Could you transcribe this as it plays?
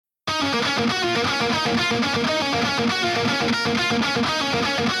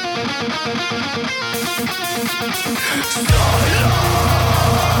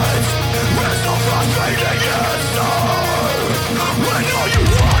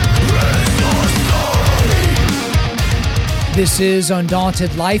This is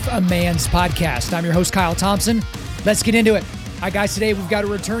Undaunted Life, a Man's Podcast. I'm your host, Kyle Thompson. Let's get into it. All right, guys, today we've got a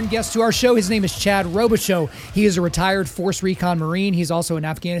return guest to our show. His name is Chad Robichaux. He is a retired Force Recon Marine. He's also an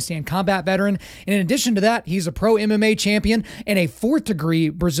Afghanistan combat veteran. And in addition to that, he's a pro MMA champion and a fourth degree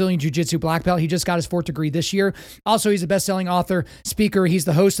Brazilian Jiu-Jitsu black belt. He just got his fourth degree this year. Also, he's a best-selling author, speaker. He's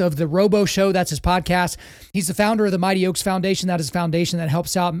the host of The Robo Show. That's his podcast. He's the founder of the Mighty Oaks Foundation. That is a foundation that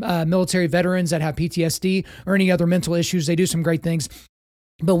helps out military veterans that have PTSD or any other mental issues. They do some great things.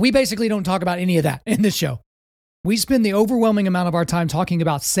 But we basically don't talk about any of that in this show. We spend the overwhelming amount of our time talking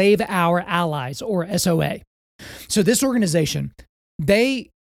about Save Our Allies, or SOA. So this organization,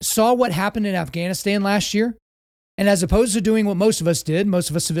 they saw what happened in Afghanistan last year. And as opposed to doing what most of us did, most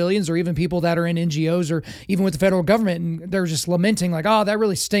of us civilians or even people that are in NGOs or even with the federal government, and they're just lamenting like, oh, that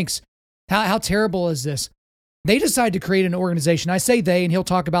really stinks. How terrible is this? They decided to create an organization. I say they, and he'll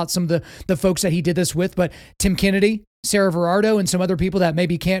talk about some of the folks that he did this with, but Tim Kennedy, Sarah Verardo, and some other people that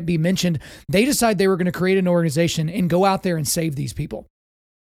maybe can't be mentioned, they decided they were going to create an organization and go out there and save these people.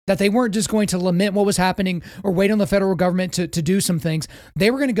 That they weren't just going to lament what was happening or wait on the federal government to do some things. They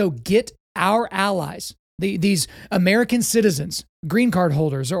were going to go get our allies, these American citizens, green card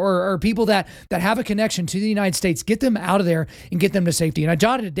holders, or people that have a connection to the United States, get them out of there and get them to safety. And I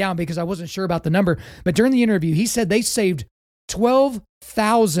jotted it down because I wasn't sure about the number, but during the interview, he said they saved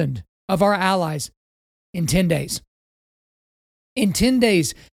 12,000 of our allies in 10 days. In 10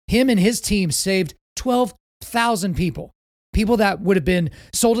 days, him and his team saved 12,000 people. People that would have been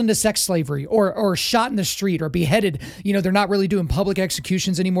sold into sex slavery or shot in the street or beheaded. You know, they're not really doing public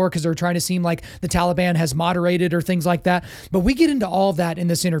executions anymore because they're trying to seem like the Taliban has moderated or things like that. But we get into all of that in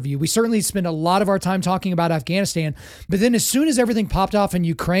this interview. We certainly spend a lot of our time talking about Afghanistan. But then as soon as everything popped off in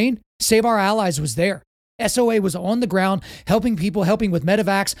Ukraine, Save Our Allies was there. SOA was on the ground, helping people, helping with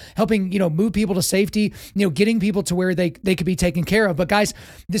medevacs, helping, move people to safety, getting people to where they could be taken care of. But guys,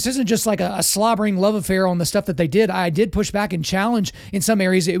 this isn't just like a slobbering love affair on the stuff that they did. I did push back and challenge in some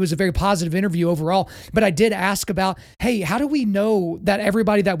areas. It was a very positive interview overall, but I did ask about, hey, how do we know that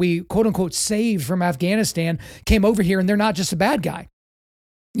everybody that we quote unquote saved from Afghanistan came over here and they're not just a bad guy?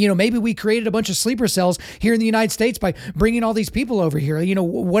 Maybe we created a bunch of sleeper cells here in the United States by bringing all these people over here.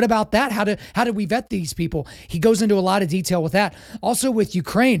 What about that? How did we vet these people? He goes into a lot of detail with that. Also with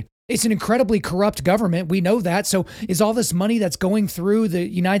Ukraine, it's an incredibly corrupt government. We know that. So is all this money that's going through the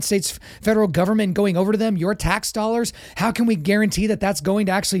United States federal government going over to them, your tax dollars? How can we guarantee that that's going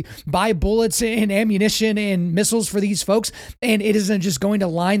to actually buy bullets and ammunition and missiles for these folks? And it isn't just going to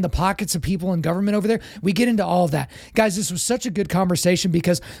line the pockets of people in government over there. We get into all of that. Guys, this was such a good conversation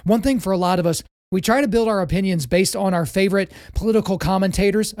because one thing for a lot of us, we try to build our opinions based on our favorite political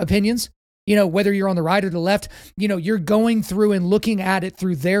commentators' opinions. Whether you're on the right or the left, you're going through and looking at it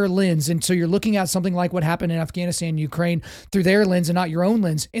through their lens. And so you're looking at something like what happened in Afghanistan and Ukraine through their lens and not your own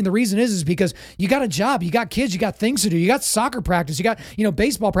lens. And the reason is because you got a job, you got kids, you got things to do, you got soccer practice, you got,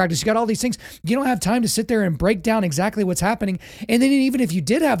 baseball practice, you got all these things. You don't have time to sit there and break down exactly what's happening. And then even if you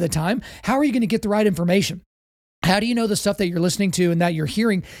did have the time, how are you going to get the right information? How do you know the stuff that you're listening to and that you're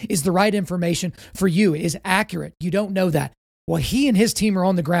hearing is the right information for you, is accurate? You don't know that. Well, he and his team are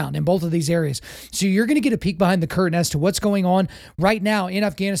on the ground in both of these areas. So you're going to get a peek behind the curtain as to what's going on right now in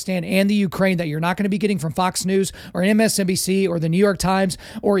Afghanistan and the Ukraine that you're not going to be getting from Fox News or MSNBC or the New York Times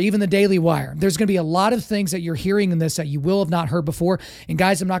or even the Daily Wire. There's going to be a lot of things that you're hearing in this that you will have not heard before. And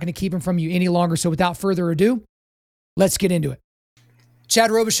guys, I'm not going to keep them from you any longer. So without further ado, let's get into it.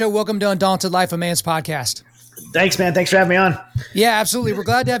 Chad Robichaux, welcome to Undaunted Life, a Man's Podcast. Thanks, man. Thanks for having me on. Yeah, absolutely. We're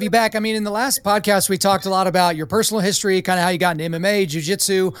glad to have you back. I mean, in the last podcast, we talked a lot about your personal history, kind of how you got into MMA,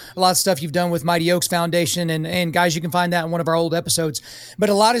 jiu-jitsu, a lot of stuff you've done with Mighty Oaks Foundation. And guys, you can find that in one of our old episodes. But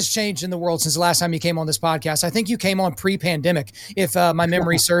a lot has changed in the world since the last time you came on this podcast. I think you came on pre-pandemic, if my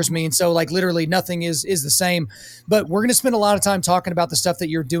memory serves me. And so literally nothing is the same. But we're going to spend a lot of time talking about the stuff that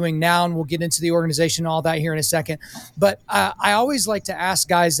you're doing now, and we'll get into the organization and all that here in a second. But I always like to ask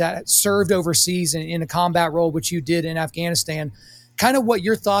guys that served overseas in a combat role, which you did in Afghanistan, kind of what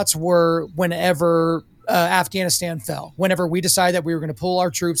your thoughts were whenever Afghanistan fell, whenever we decided that we were going to pull our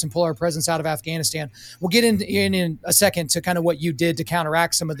troops and pull our presence out of Afghanistan. We'll get in a second to kind of what you did to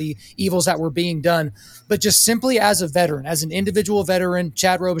counteract some of the evils that were being done. But just simply as a veteran, as an individual veteran,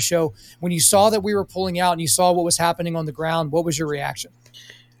 Chad Robichaux, when you saw that we were pulling out and you saw what was happening on the ground, what was your reaction?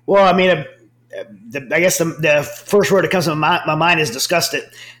 Well, I mean, I guess the first word that comes to my mind is disgusted.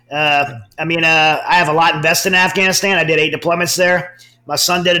 I have a lot invested in Afghanistan. I did 8 deployments there. My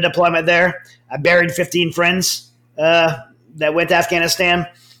son did a deployment there. I buried 15 friends that went to Afghanistan.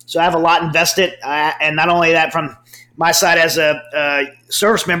 So I have a lot invested. And not only that from my side as a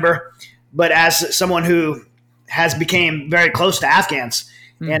service member, but as someone who has became very close to Afghans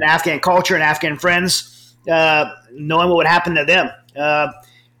and Afghan culture and Afghan friends, knowing what would happen to them.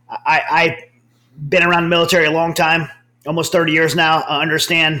 I've been around the military a long time, almost 30 years now. I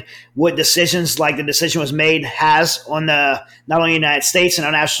understand what decisions like the decision was made has on not only the United States and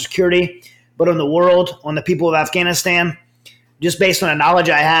our national security, but on the world, on the people of Afghanistan. Just based on the knowledge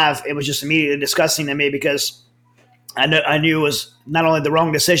I have, it was just immediately disgusting to me because I knew it was not only the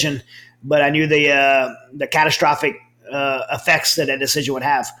wrong decision, but I knew the catastrophic effects that decision would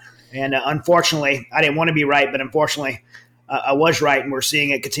have. And unfortunately, I didn't want to be right, but unfortunately, I was right, and we're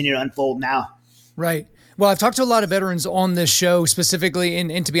seeing it continue to unfold now. Right. Well, I've talked to a lot of veterans on this show specifically,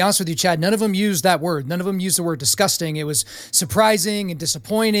 and to be honest with you, Chad, none of them used that word. None of them used the word disgusting. It was surprising and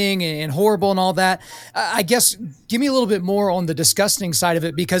disappointing and horrible and all that. I guess give me a little bit more on the disgusting side of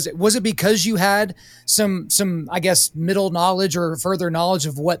it, because was it because you had some I guess, middle knowledge or further knowledge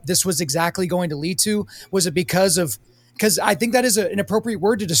of what this was exactly going to lead to? Was it because I think that is an appropriate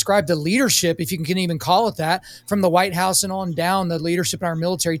word to describe the leadership, if you can even call it that, from the White House and on down, the leadership in our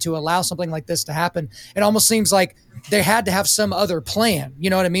military to allow something like this to happen. It almost seems like they had to have some other plan.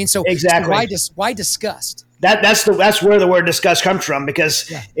 You know what I mean? So exactly. So why disgust? That's where the word disgust comes from,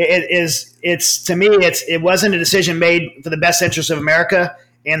 because it's to me, it wasn't a decision made for the best interest of America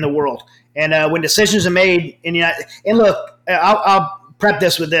and the world. And when decisions are made in the United, and look, I'll prep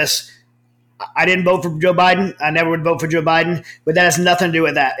this with this. I didn't vote for Joe Biden. I never would vote for Joe Biden, but that has nothing to do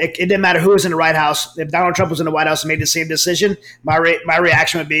with that. It didn't matter who was in the White House. If Donald Trump was in the White House and made the same decision, my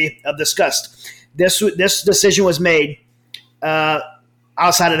reaction would be of disgust. This decision was made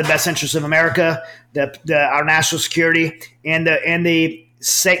outside of the best interest of America, our national security, and the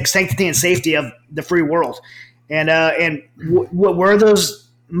sanctity and safety of the free world. And what were those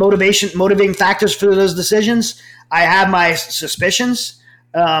motivating factors for those decisions? I have my suspicions.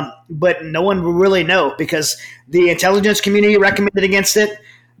 But no one will really know, because the intelligence community recommended against it.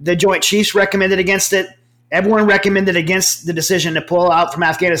 The Joint Chiefs recommended against it. Everyone recommended against the decision to pull out from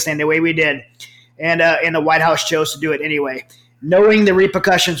Afghanistan the way we did. And the White House chose to do it anyway, knowing the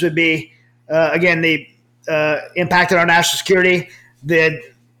repercussions would be, again, the impact on our national security, the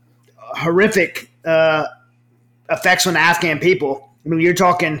horrific effects on the Afghan people. I mean, you're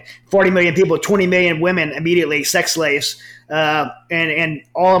talking 40 million people, 20 million women immediately sex slaves, and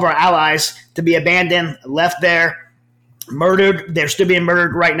all of our allies to be abandoned, left there, murdered. They're still being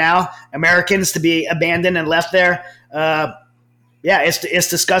murdered right now. Americans to be abandoned and left there. It's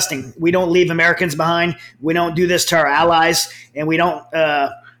disgusting. We don't leave Americans behind. We don't do this to our allies, and we don't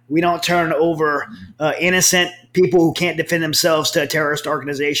turn over innocent people who can't defend themselves to a terrorist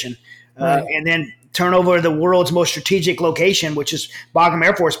organization, right. And then turn over the world's most strategic location, which is Bagram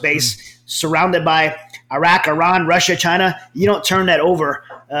Air Force Base, surrounded by Iraq, Iran, Russia, China. You don't turn that over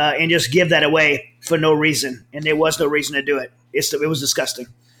and just give that away for no reason. And there was no reason to do it. It was disgusting.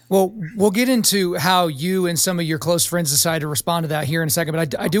 Well, we'll get into how you and some of your close friends decided to respond to that here in a second,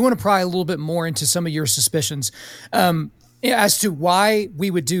 but I do want to pry a little bit more into some of your suspicions as to why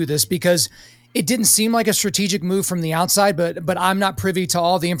we would do this, because it didn't seem like a strategic move from the outside, but I'm not privy to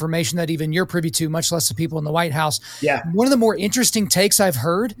all the information that even you're privy to, much less the people in the White House. Yeah. One of the more interesting takes I've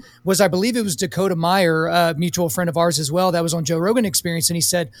heard was, I believe it was Dakota Meyer, a mutual friend of ours as well, that was on Joe Rogan Experience. And he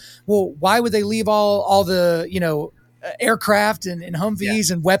said, well, why would they leave all the, aircraft and Humvees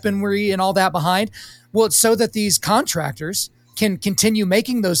and weaponry and all that behind? Well, it's so that these contractors can continue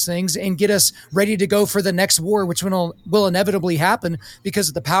making those things and get us ready to go for the next war, which will inevitably happen because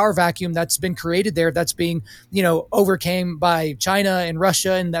of the power vacuum that's been created there, that's being, overcame by China and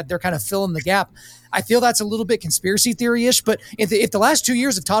Russia, and that they're kind of filling the gap. I feel that's a little bit conspiracy theory-ish, but if the last 2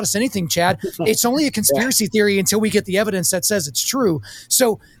 years have taught us anything, Chad, it's only a conspiracy theory until we get the evidence that says it's true.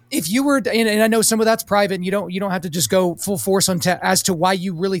 So if you were, and I know some of that's private, and you don't have to just go full force on as to why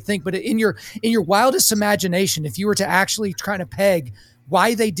you really think, but in your wildest imagination, if you were to actually try to peg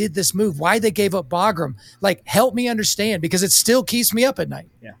why they did this move, why they gave up Bagram, help me understand, because it still keeps me up at night.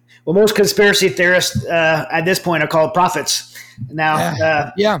 Yeah. Well, most conspiracy theorists at this point are called prophets. Now,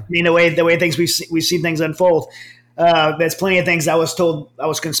 I mean, the way things we've seen things unfold. There's plenty of things I was told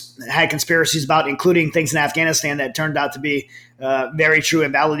had conspiracies about, including things in Afghanistan that turned out to be very true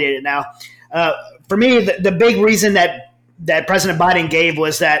and validated now. For me, the big reason that President Biden gave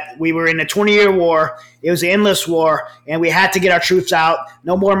was that we were in a 20-year war. It was an endless war, and we had to get our troops out.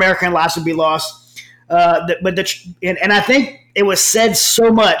 No more American lives would be lost. And I think it was said so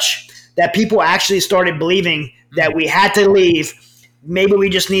much that people actually started believing that we had to leave. Maybe we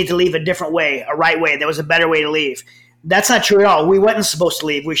just need to leave a different way, a right way. There was a better way to leave. That's not true at all. We wasn't supposed to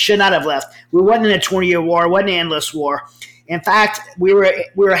leave. We should not have left. We wasn't in a 20-year war. It wasn't an endless war. In fact, we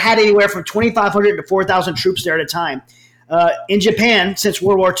had anywhere from 2,500 to 4,000 troops there at a time. In Japan, since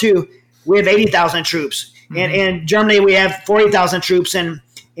World War II, we have 80,000 troops. Mm-hmm. In Germany, we have 40,000 troops. And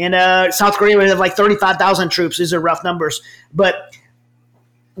in South Korea, we have like 35,000 troops. These are rough numbers. But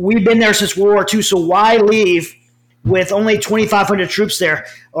we've been there since World War II, so why leave with only 2,500 troops there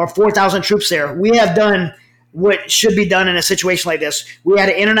or 4,000 troops there? We have done what should be done in a situation like this. We had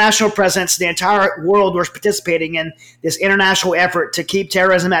an international presence. The entire world was participating in this international effort to keep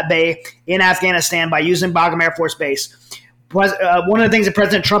terrorism at bay in Afghanistan by using Bagram Air Force Base. One of the things that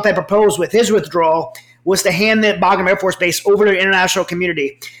President Trump had proposed with his withdrawal was to hand the Bagram Air Force Base over to the international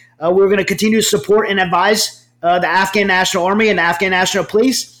community. We were going to continue to support and advise the Afghan National Army and the Afghan National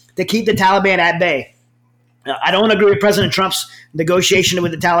Police to keep the Taliban at bay. I don't agree with President Trump's negotiation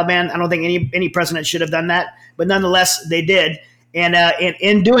with the Taliban. I don't think any president should have done that, but nonetheless, they did. And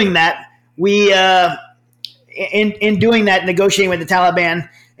in doing that, in doing that, negotiating with the Taliban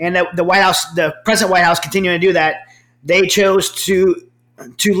and the White House, the present White House, continuing to do that, they chose to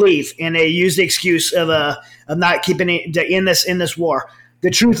leave, and they used the excuse of not keeping it in this war. The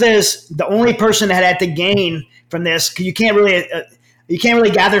truth is, the only person that had to gain from this, you can't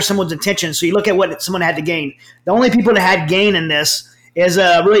really gather someone's intention. So you look at what someone had to gain. The only people that had gain in this is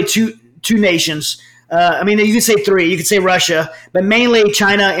really two nations. You could say three. You could say Russia, but mainly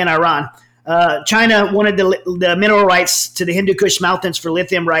China and Iran. China wanted the mineral rights to the Hindu Kush Mountains for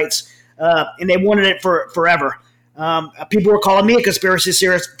lithium rights, and they wanted it for forever. People were calling me a conspiracy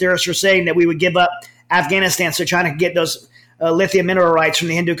theorist for saying that we would give up Afghanistan so China could get those lithium mineral rights from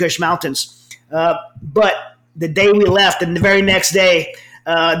the Hindu Kush Mountains. But the day we left, and the very next day,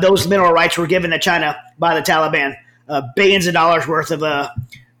 those mineral rights were given to China by the Taliban, billions of dollars worth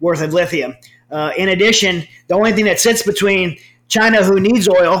of lithium. In addition, the only thing that sits between China, who needs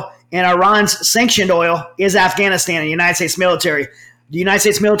oil, and Iran's sanctioned oil is Afghanistan and the United States military. The United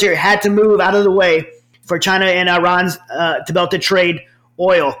States military had to move out of the way for China and Iran to be able to trade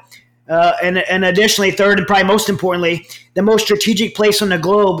oil. And additionally, third and probably most importantly, the most strategic place on the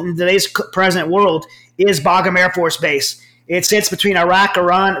globe in today's present world is Bagram Air Force Base. It sits between Iraq,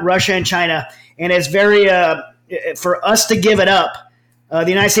 Iran, Russia, and China. And it's very, for us to give it up, the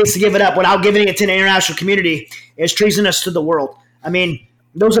United States to give it up without giving it to the international community is treasonous to the world. I mean,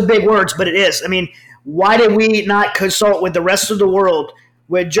 those are big words, but it is. I mean, why did we not consult with the rest of the world,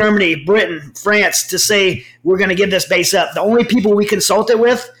 with Germany, Britain, France, to say we're going to give this base up? The only people we consulted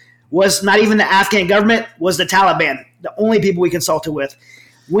with was not even the Afghan government, was the Taliban. The only people we consulted with.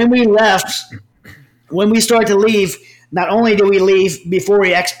 When we left, when we started to leave, not only did we leave before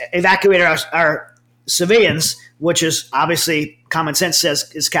we evacuated our civilians, which is obviously common sense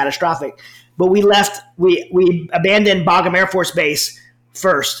says is catastrophic, but we left, we abandoned Bagram Air Force Base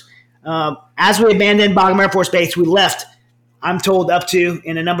first. As we abandoned Bagram Air Force Base, we left, I'm told up to,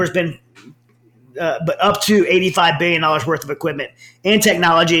 and the number's been but up to $85 billion worth of equipment and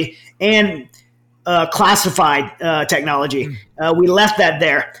technology and classified technology. We left that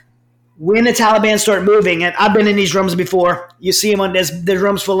there. When the Taliban started moving, and I've been in these rooms before, you see them on this, there's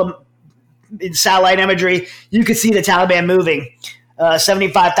rooms full of satellite imagery. You could see the Taliban moving,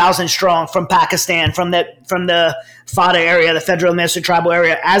 75,000 strong from Pakistan, from the FATA area, the Federal Administrative Tribal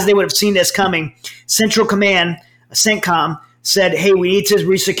Area. As they would have seen this coming, Central Command, CENTCOM, said, hey, we need to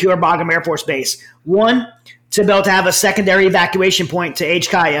resecure Bagram Air Force Base. One, to be able to have a secondary evacuation point to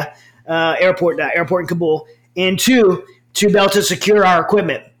HKIA airport in Kabul. And two, to be able to secure our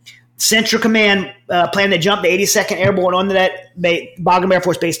equipment. Central Command planned to jump the 82nd Airborne onto that Bagram Air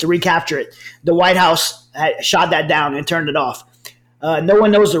Force Base to recapture it. The White House had shot that down and turned it off. No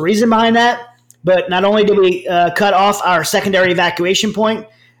one knows the reason behind that, but not only did we cut off our secondary evacuation point,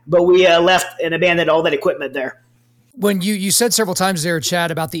 but we left and abandoned all that equipment there. When you said several times there, Chad,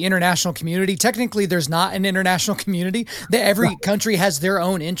 about the international community, technically there's not an international community. Every country has their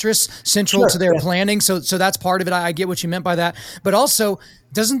own interests central to their planning. So that's part of it. I get what you meant by that. But also,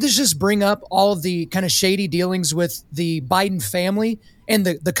 doesn't this just bring up all of the kind of shady dealings with the Biden family in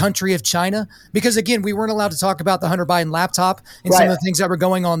the country of China, because again, we weren't allowed to talk about the Hunter Biden laptop and some of the things that were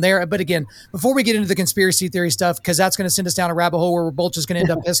going on there. But again, before we get into the conspiracy theory stuff, because that's going to send us down a rabbit hole where we're both just going to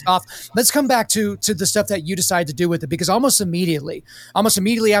end up pissed off, let's come back to the stuff that you decided to do with it, because almost immediately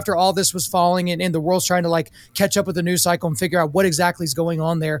after all this was falling and the world's trying to like catch up with the news cycle and figure out what exactly is going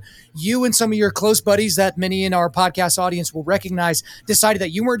on there, you and some of your close buddies that many in our podcast audience will recognize decided that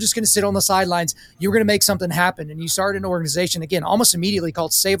you weren't just going to sit on the sidelines. You were going to make something happen. And you started an organization, again, almost immediately,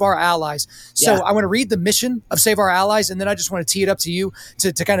 called Save Our Allies. So I want to read the mission of Save Our Allies, and then I just want to tee it up to you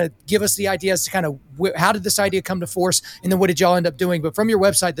to kind of give us the ideas to kind of how did this idea come to force, and then what did y'all end up doing? But from your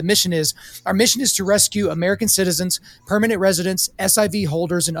website, our mission is to rescue American citizens, permanent residents, SIV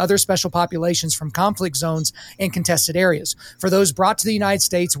holders, and other special populations from conflict zones and contested areas. For those brought to the United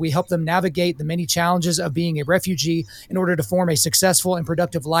States, we help them navigate the many challenges of being a refugee in order to form a successful and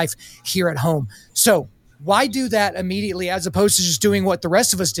productive life here at home. So why do that immediately as opposed to just doing what the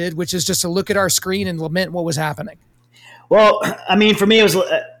rest of us did, which is just to look at our screen and lament what was happening? Well, I mean, for me, it was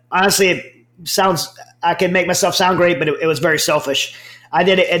honestly, it sounds, I can make myself sound great, but it was very selfish. I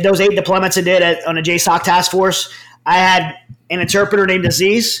did it, those 8 deployments I did on a JSOC task force. I had an interpreter named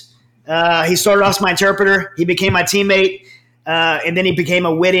Aziz. He started off as my interpreter. He became my teammate, and then he became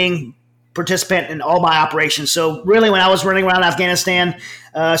a witting participant in all my operations. So really, when I was running around Afghanistan,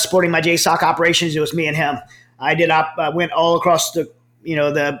 supporting my JSOC operations, it was me and him. I went all across the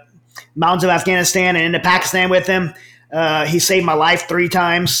mountains of Afghanistan and into Pakistan with him. He saved my life 3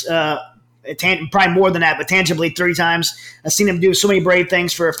 times, probably more than that, but tangibly 3 times. I've seen him do so many brave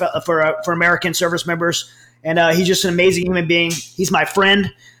things for American service members, and he's just an amazing human being. He's my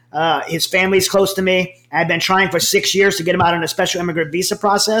friend. His family's close to me. I've been trying for 6 years to get him out on a special immigrant visa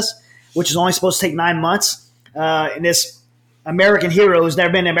process, which is only supposed to take 9 months. And this American hero who's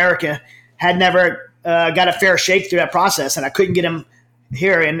never been to America had never got a fair shake through that process, and I couldn't get him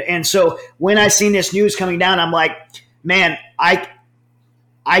here. And so when I seen this news coming down, I'm like, man, I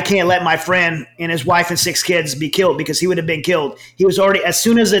can't let my friend and his wife and 6 kids be killed, because he would have been killed. He was already, as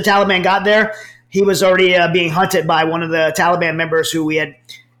soon as the Taliban got there, he was already being hunted by one of the Taliban members who we had,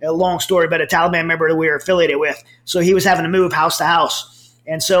 a long story, but a Taliban member that we were affiliated with. So he was having to move house to house.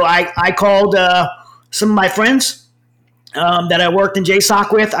 And so I called some of my friends that I worked in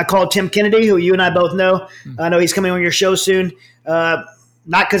JSOC with. I called Tim Kennedy, who you and I both know. I know he's coming on your show soon. Not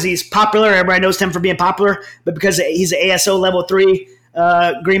because he's popular, everybody knows Tim for being popular, but because he's an ASO level 3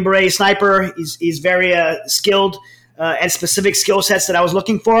 Green Beret sniper. He's very skilled at specific skill sets that I was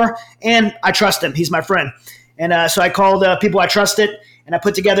looking for, and I trust him. He's my friend. And so I called people I trusted, and I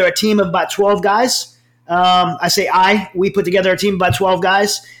put together a team of about 12 guys. We put together a team of about 12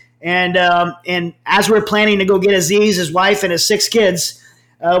 guys. And as we're planning to go get Aziz, his wife, and his 6 kids,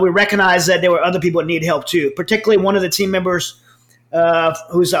 we recognized that there were other people that need help too, particularly one of the team members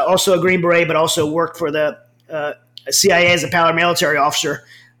who's also a Green Beret, but also worked for the CIA as a paramilitary officer,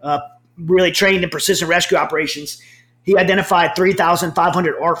 really trained in precision rescue operations. He identified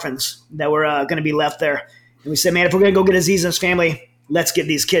 3,500 orphans that were going to be left there. And we said, man, if we're going to go get Aziz and his family, let's get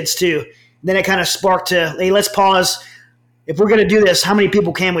these kids too. And then it kind of sparked to, hey, let's pause. If we're going to do this, how many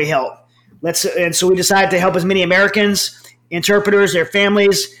people can we help? And so we decided to help as many Americans, interpreters, their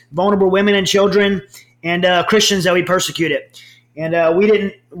families, vulnerable women and children, and Christians that we persecuted. And we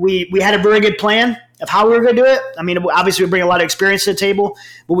had a very good plan of how we were going to do it. I mean, obviously we bring a lot of experience to the table,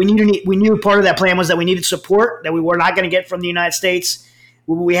 but we knew part of that plan was that we needed support that we were not going to get from the United States.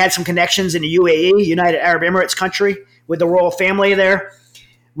 We had some connections in the UAE, United Arab Emirates country, with the royal family there.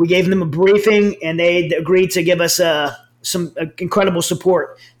 We gave them a briefing, and they agreed to give us some incredible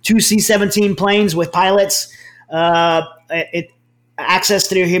support. 2 C-17 planes with pilots, access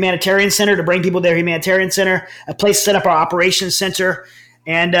to their humanitarian center to bring people to their humanitarian center, a place to set up our operations center.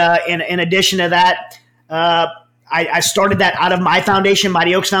 And in addition to that, I started that out of my foundation,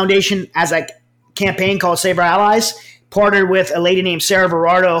 Mighty Oaks Foundation, as a campaign called Save Our Allies, partnered with a lady named Sarah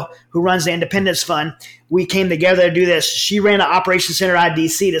Verardo, who runs the Independence Fund. We came together to do this. She ran an operations center out of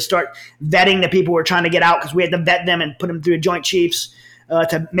D.C. to start vetting the people who were trying to get out, because we had to vet them and put them through Joint Chiefs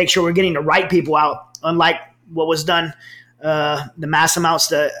to make sure we're getting the right people out, unlike what was done, the mass amounts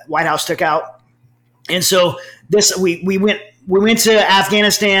the White House took out. And so we went to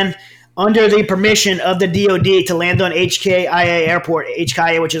Afghanistan under the permission of the DOD to land on HKIA Airport,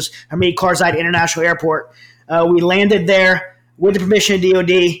 HKIA, which is Hamid Karzai International Airport. We landed there with the permission of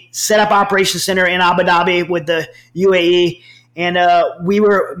DOD, set up operations center in Abu Dhabi with the UAE, and we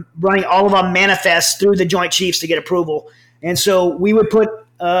were running all of our manifests through the Joint Chiefs to get approval. And so we would put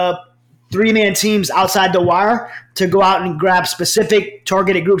 3-man teams outside the wire to go out and grab specific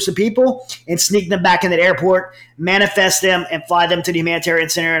targeted groups of people and sneak them back in the airport, manifest them, and fly them to the humanitarian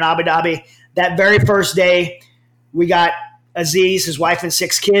center in Abu Dhabi. That very first day, we got Aziz, his wife, and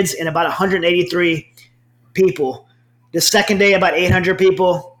 6 kids, and about 183 people. The second day, about 800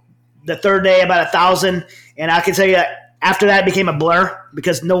 people. The third day, about 1,000. And I can tell you, after that, it became a blur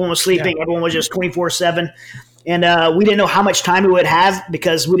because no one was sleeping. Yeah. Everyone was just 24/7. And we didn't know how much time we would have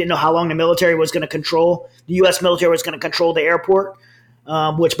because we didn't know how long the military was going to control. The U.S. military was going to control the airport,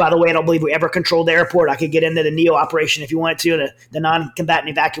 which, by the way, I don't believe we ever controlled the airport. I could get into the NEO operation if you wanted to, the non-combatant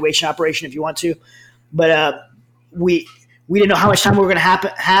evacuation operation if you want to. But we didn't know how much time we were going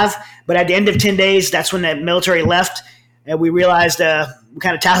to have. But at the end of 10 days, that's when the military left. And we realized we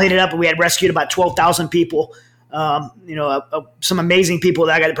kind of tallied it up, and we had rescued about 12,000 people. Some amazing people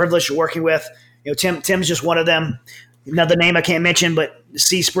that I got the privilege of working with. Tim's just one of them. Another name I can't mention, but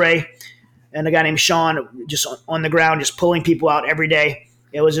Sea Spray and a guy named Sean just on the ground, just pulling people out every day.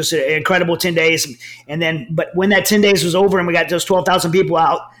 It was just an incredible 10 days. But when that 10 days was over and we got those 12,000 people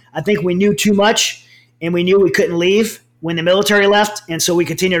out, I think we knew too much and we knew we couldn't leave when the military left. And so we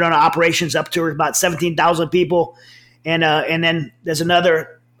continued on our operations up to about 17,000 people. And then there's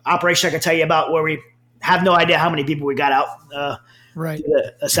another operation I can tell you about where we have no idea how many people we got out. Right.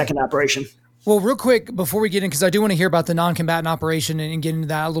 A second operation. Well, real quick, before we get in, because I do want to hear about the non-combatant operation and get into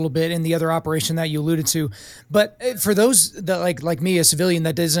that a little bit and the other operation that you alluded to. But for those that like me, a civilian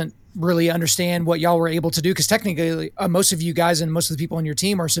that doesn't really understand what y'all were able to do, because technically most of you guys and most of the people on your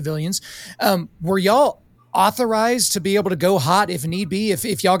team are civilians, were y'all authorized to be able to go hot if need be?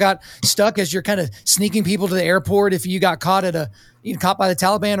 If y'all got stuck as you're kind of sneaking people to the airport, if you got caught caught by the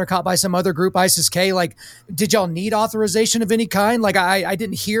Taliban or caught by some other group, ISIS-K, like, did y'all need authorization of any kind? Like, I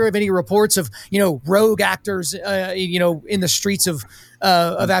didn't hear of any reports of, rogue actors, in the streets of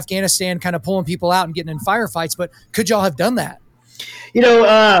Afghanistan kind of pulling people out and getting in firefights, but could y'all have done that?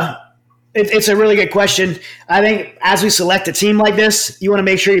 It's a really good question. I think as we select a team like this, you want to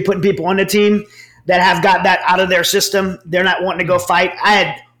make sure you're putting people on the team that have got that out of their system. They're not wanting to go fight. I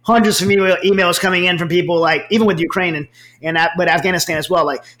had hundreds of emails coming in from people, like, even with Ukraine but Afghanistan as well,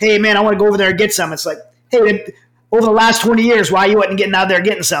 like, hey, man, I want to go over there and get some. It's like, hey, over the last 20 years, why you wasn't getting out there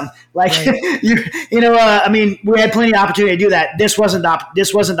getting some? Like, right. We had plenty of opportunity to do that. This wasn't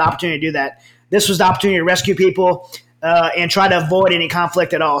the opportunity to do that. This was the opportunity to rescue people and try to avoid any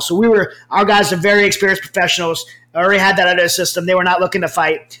conflict at all. So our guys are very experienced professionals, already had that out of their system. They were not looking to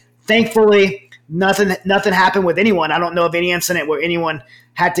fight. Thankfully, nothing happened with anyone. I don't know of any incident where anyone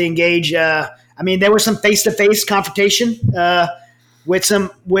had to engage. There was some face-to-face confrontation with some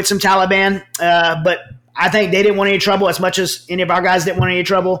Taliban, but I think they didn't want any trouble as much as any of our guys didn't want any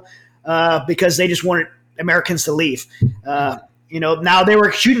trouble because they just wanted Americans to leave. Now they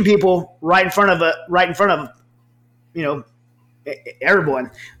were shooting people right in front of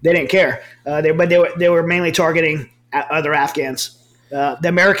everyone. They didn't care. They were mainly targeting other Afghans. The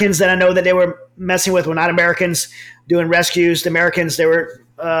Americans that I know that they were messing with were not Americans doing rescues. The Americans they were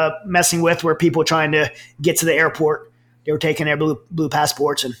messing with were people trying to get to the airport. They were taking their blue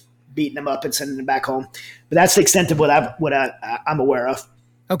passports and beating them up and sending them back home. But that's the extent of what I'm aware of.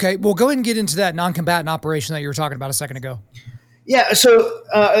 Okay, well, go ahead and get into that non-combatant operation that you were talking about a second ago. Yeah, so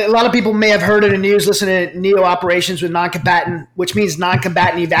a lot of people may have heard in the news, listen to NEO operations with non-combatant, which means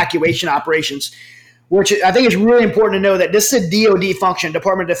non-combatant evacuation operations, which I think is really important to know that this is a DoD function,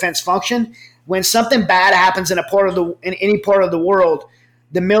 Department of Defense function. When something bad happens in any part of the world,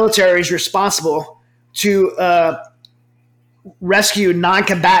 the military is responsible to rescue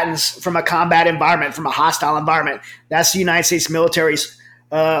non-combatants from a combat environment, from a hostile environment. That's the United States military's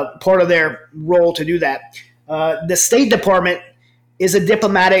part of their role to do that. The State Department is a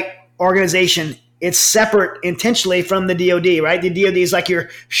diplomatic organization. It's separate intentionally from the DoD, right? The DoD is like your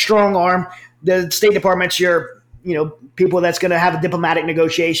strong arm. The State Department's your, people that's going to have diplomatic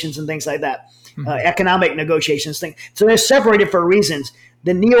negotiations and things like that, economic negotiations, things. So they're separated for reasons.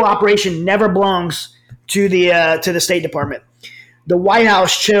 The NEO operation never belongs to the State Department. The White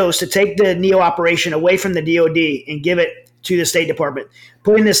House chose to take the NEO operation away from the DoD and give it to the State Department,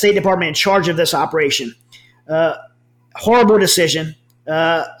 putting the State Department in charge of this operation. Horrible decision.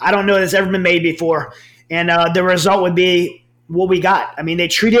 I don't know that's ever been made before. And the result would be what we got. I mean, they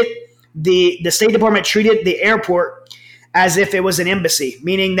treated the State Department treated the airport as if it was an embassy,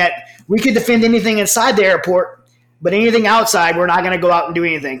 meaning that we could defend anything inside the airport, but anything outside, we're not going to go out and do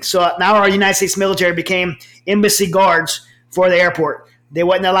anything. So now our United States military became embassy guards for the airport. They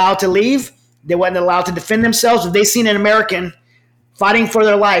weren't allowed to leave. They weren't allowed to defend themselves. If they seen an American fighting for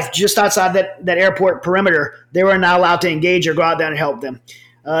their life just outside that airport perimeter, they were not allowed to engage or go out there and help them.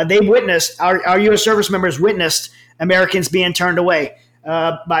 They witnessed, our U.S. service members witnessed Americans being turned away,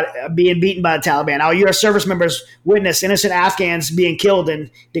 being beaten by the Taliban. Our U.S. service members witnessed innocent Afghans being killed and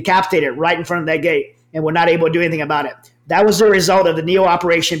decapitated right in front of that gate and were not able to do anything about it. That was the result of the NEO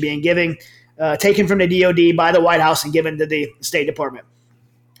operation being taken from the DOD by the White House and given to the State Department.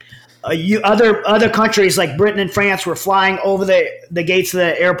 Other countries like Britain and France were flying over the gates of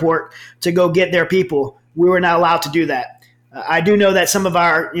the airport to go get their people. We were not allowed to do that. I do know that some of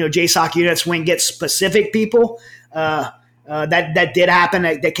our JSOC units went get specific people. That did happen.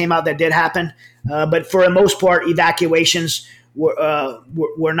 That came out. That did happen. But for the most part, evacuations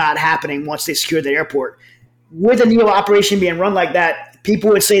were not happening once they secured the airport. With the NEO operation being run like that, people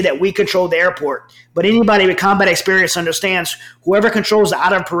would say that we control the airport. But anybody with combat experience understands whoever controls the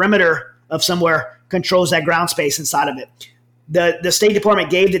outer perimeter of somewhere controls that ground space inside of it. The State Department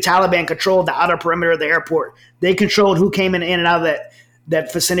gave the Taliban control of the outer perimeter of the airport. They controlled who came in and out of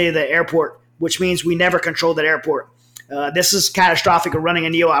that vicinity of the airport, which means we never controlled that airport. This is catastrophic of running a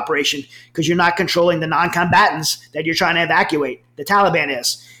NEO operation because you're not controlling the non-combatants that you're trying to evacuate. The Taliban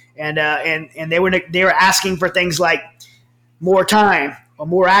is. And they were asking for things like more time or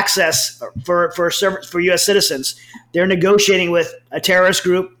more access for U.S. citizens. They're negotiating with a terrorist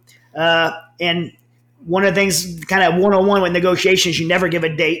group, and one of the things, kind of one-on-one with negotiations, you never give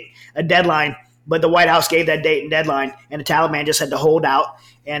a deadline. But the White House gave that date and deadline, and the Taliban just had to hold out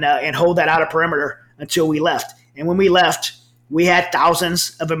and hold that outer perimeter until we left. And when we left, we had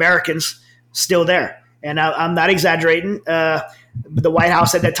thousands of Americans still there. And I'm not exaggerating. The White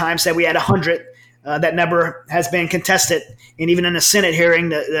House at that time said we had 100. That number has been contested. And even in the Senate hearing,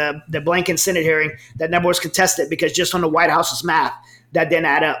 the Blinken Senate hearing, that number was contested because just on the White House's math, that didn't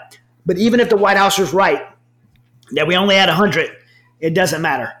add up. But even if the White House was right that we only had 100, it doesn't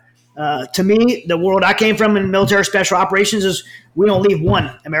matter. To me, the world I came from in military special operations is we don't leave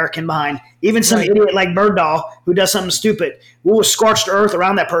one American behind. Even some idiot like Bergdahl who does something stupid, we will scorch the earth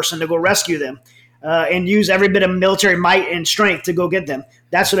around that person to go rescue them. And use every bit of military might and strength to go get them.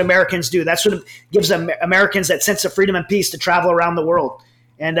 That's what Americans do. That's what gives Americans that sense of freedom and peace to travel around the world.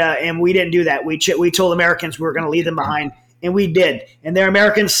 And we didn't do that. We told Americans we were going to leave them behind, and we did. And there are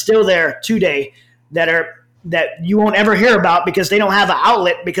Americans still there today that you won't ever hear about because they don't have an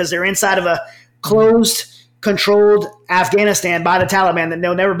outlet because they're inside of a closed, controlled Afghanistan by the Taliban that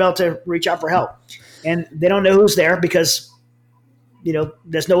they'll never be able to reach out for help. And they don't know who's there because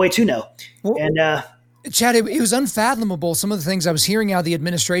there's no way to know. And Chad, it was unfathomable, some of the things I was hearing out of the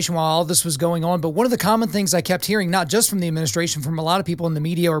administration while all this was going on. But one of the common things I kept hearing, not just from the administration, from a lot of people in the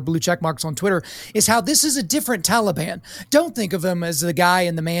media or blue check marks on Twitter, is how this is a different Taliban. Don't think of him as the guy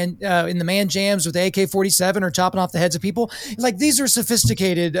in the man jams with the AK-47 or chopping off the heads of people. Like, these are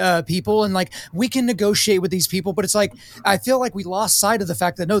sophisticated people, and like, we can negotiate with these people. But it's like, I feel like we lost sight of the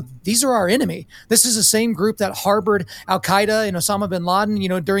fact that no, these are our enemy. This is the same group that harbored Al-Qaeda and Osama bin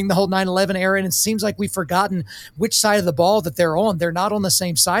Laden, during the whole 9/11 era. And it seems like we've forgotten which side of the ball that they're on. They're not on the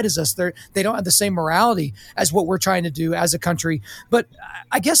same side as us. They don't have the same morality as what we're trying to do as a country. But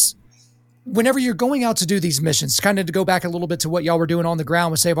I guess whenever you're going out to do these missions, kind of to go back a little bit to what y'all were doing on the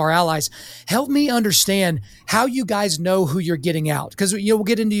ground with Save Our Allies, help me understand how you guys know who you're getting out. Because we'll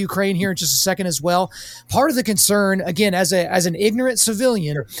get into Ukraine here in just a second as well. Part of the concern, again, as an ignorant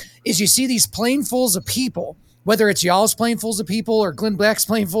civilian, is you see these planefuls of people, whether it's y'all's planefuls of people or Glenn Beck's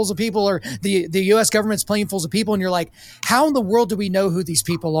planefuls of people or the U.S. government's planefuls of people, and you're like, how in the world do we know who these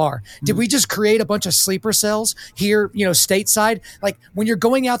people are? Did we just create a bunch of sleeper cells here, stateside? Like, when you're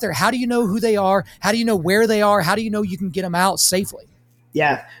going out there, how do you know who they are? How do you know where they are? How do you know you can get them out safely?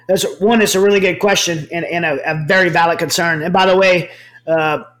 Yeah, it's a really good question and a very valid concern. And by the way,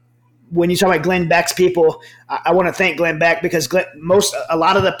 when you talk about Glenn Beck's people, I want to thank Glenn Beck because a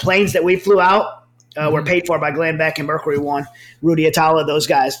lot of the planes that we flew out were paid for by Glenn Beck and Mercury One, Rudy Atala, those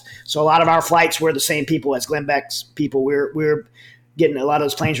guys. So a lot of our flights were the same people as Glenn Beck's people. We're getting a lot of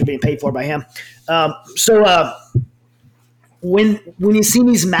those planes were being paid for by him. When you see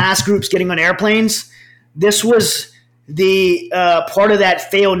these mass groups getting on airplanes, this was the part of that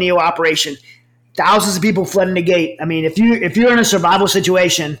failed NEO operation. Thousands of people flooding the gate. I mean, if you're in a survival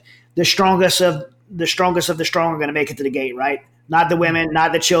situation, the strongest of the strong are going to make it to the gate, right? Not the women,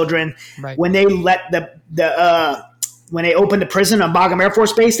 not the children. Right. When they let when they opened the prison on Bagram Air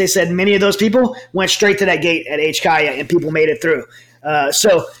Force Base, they said many of those people went straight to that gate at HKIA and people made it through.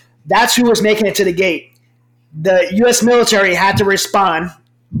 So that's who was making it to the gate. The U.S. military had to respond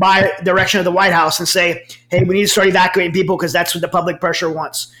by direction of the White House and say, hey, we need to start evacuating people because that's what the public pressure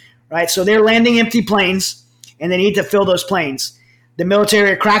wants, right? So they're landing empty planes, and they need to fill those planes. The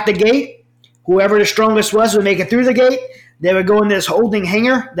military cracked the gate. Whoever the strongest was would make it through the gate. They would go in this holding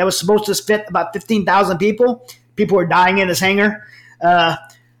hangar that was supposed to fit about 15,000 people. People were dying in this hangar.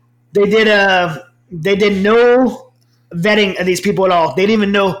 They did no vetting of these people at all. They didn't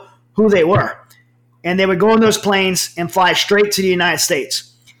even know who they were. And they would go in those planes and fly straight to the United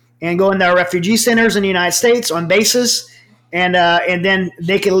States and go in their refugee centers in the United States on bases, and then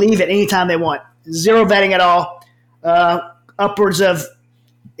they could leave at any time they want. Zero vetting at all. Upwards of,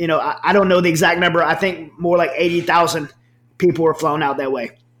 I don't know the exact number. I think more like 80,000 people were flown out that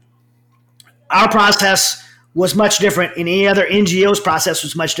way. Our process was much different, and any other NGO's process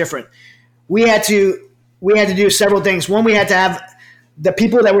was much different. We had to do several things. One, we had to have the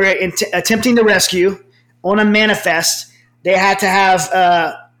people that were attempting to rescue on a manifest. They had to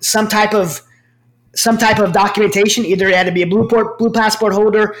have some type of documentation. Either it had to be a blue passport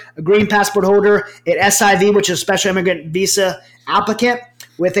holder, a green passport holder, an SIV, which is a special immigrant visa applicant,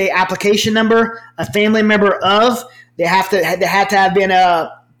 with a application number, a family member of. They had to have been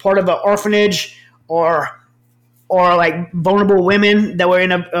a part of an orphanage or like vulnerable women that were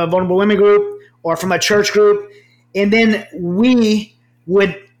in a vulnerable women group, or from a church group. And then we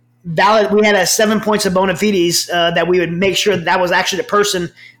would validate. We had 7 points of bona fides that we would make sure that was actually the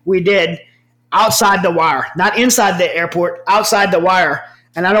person we did outside the wire, not inside the airport, outside the wire.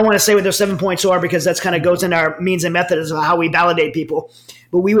 And I don't want to say what those 7 points are, because that's kind of goes into our means and methods of how we validate people.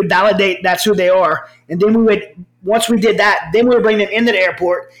 But we would validate that's who they are. And then once we did that, then we would bring them into the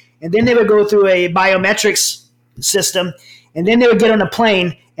airport, and then they would go through a biometrics system, and then they would get on a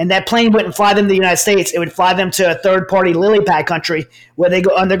plane, and that plane wouldn't fly them to the United States. It would fly them to a third-party lily pad country where they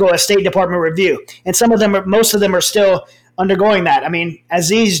go undergo a State Department review. And most of them are still undergoing that. I mean,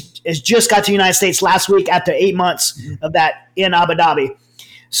 Aziz has just got to the United States last week after 8 months of that in Abu Dhabi.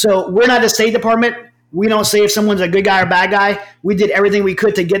 So we're not the State Department. We don't say if someone's a good guy or bad guy. We did everything we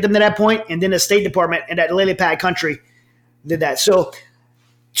could to get them to that point, and then the State Department and that lily pad country did that. So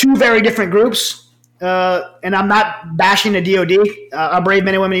two very different groups. And I'm not bashing the DOD. Our brave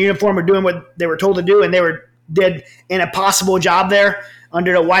men and women in uniform were doing what they were told to do, and they did an impossible job there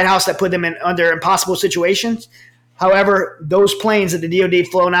under the White House that put them under impossible situations. However, those planes that the DOD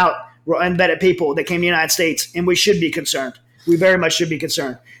flown out were unvetted people that came to the United States, and we should be concerned. We very much should be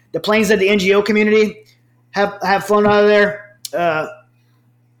concerned. The planes that the NGO community have flown out of there, are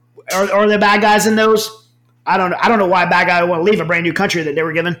the bad guys in those? I don't know why a bad guy would want to leave a brand new country that they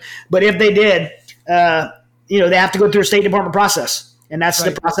were given, but if they did, they have to go through a State Department process, and that's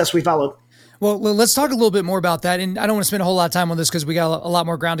right. The process we followed. Well, let's talk a little bit more about that. And I don't want to spend a whole lot of time on this because we got a lot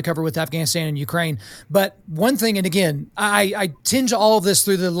more ground to cover with Afghanistan and Ukraine. But one thing, and again, I tinge all of this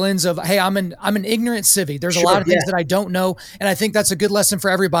through the lens of, hey, I'm an ignorant civvy. There's a lot of things that I don't know. And I think that's a good lesson for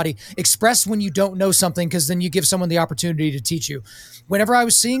everybody. Express when you don't know something, because then you give someone the opportunity to teach you. Whenever I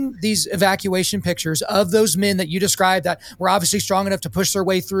was seeing these evacuation pictures of those men that you described that were obviously strong enough to push their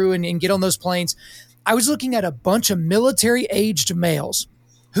way through and get on those planes, I was looking at a bunch of military-aged males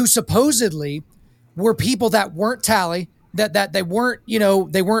who supposedly were people that weren't tally, that they weren't,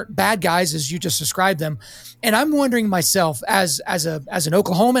 they weren't bad guys as you just described them. And I'm wondering myself, as an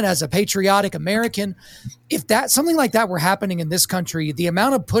Oklahoman, as a patriotic American, if something like that were happening in this country, the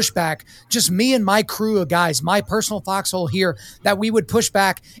amount of pushback, just me and my crew of guys, my personal foxhole here, that we would push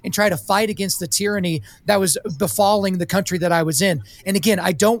back and try to fight against the tyranny that was befalling the country that I was in. And again,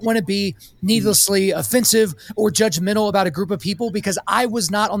 I don't want to be needlessly offensive or judgmental about a group of people, because I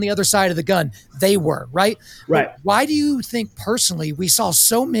was not on the other side of the gun. They were, right? Right. But why do you think personally we saw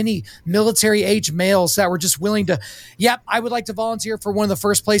so many military-age males that were just willing to, I would like to volunteer for one of the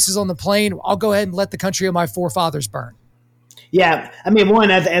first places on the plane. I'll go ahead and let the country of my forefathers burn. Yeah. I mean,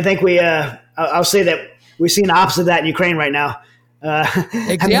 one, I think I'll say that we've seen the opposite of that in Ukraine right now.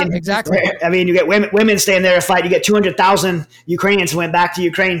 Exactly. I mean, you get women staying there to fight. You get 200,000 Ukrainians who went back to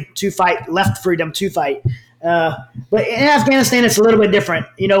Ukraine to fight, left freedom to fight. But in Afghanistan, it's a little bit different,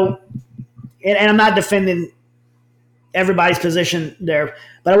 and I'm not defending everybody's position there.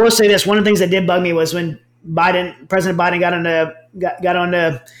 But I will say this: one of the things that did bug me was when President Biden got on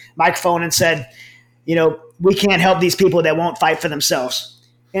the microphone and said, we can't help these people that won't fight for themselves.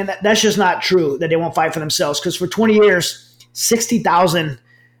 And that's just not true, that they won't fight for themselves. Because for 20 years, 60,000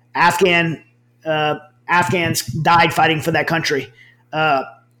 Afghans died fighting for that country.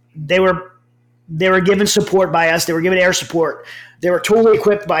 They were given support by us. They were given air support. They were totally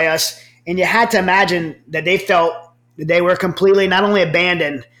equipped by us. And you had to imagine that they felt that they were completely not only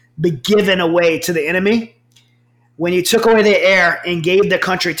abandoned, but given away to the enemy when you took away the air and gave the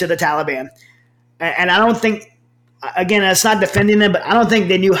country to the Taliban. And I don't think, again, it's not defending them, but I don't think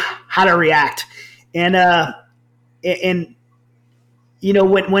they knew how to react. And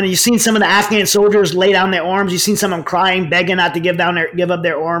when you've seen some of the Afghan soldiers lay down their arms, you've seen some of them crying, begging not to give up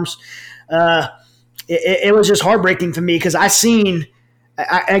their arms. It was just heartbreaking for me because I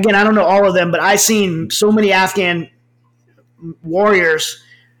don't know all of them, but I seen so many Afghan warriors,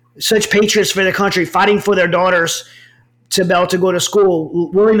 such patriots for their country, fighting for their daughters to be able to go to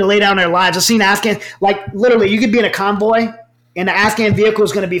school, willing to lay down their lives. I've seen Afghan, like literally, you could be in a convoy and the Afghan vehicle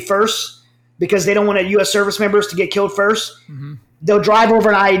is going to be first because they don't want U.S. service members to get killed first. Mm-hmm. They'll drive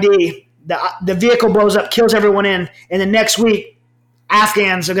over an IED, the vehicle blows up, kills everyone in, and the next week,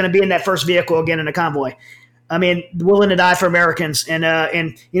 Afghans are going to be in that first vehicle again in a convoy. I mean, willing to die for Americans. And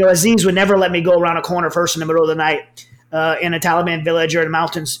Aziz would never let me go around a corner first in the middle of the night in a Taliban village or in the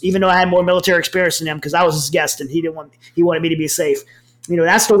mountains, even though I had more military experience than him because I was his guest and he wanted me to be safe.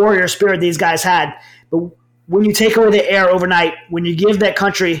 That's the warrior spirit these guys had. But when you take away the air overnight, when you give that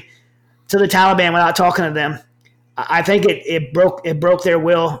country to the Taliban without talking to them, I think it broke their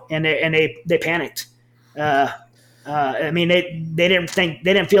will and they panicked. I mean, they didn't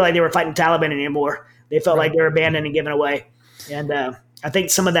feel like they were fighting Taliban anymore. They felt like they were abandoned and given away. And I think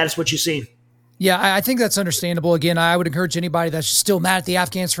some of that is what you see. Yeah, I think that's understandable. Again, I would encourage anybody that's still mad at the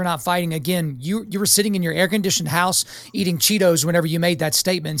Afghans for not fighting. Again, you were sitting in your air-conditioned house eating Cheetos whenever you made that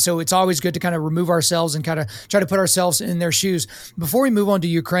statement. So it's always good to kind of remove ourselves and kind of try to put ourselves in their shoes. Before we move on to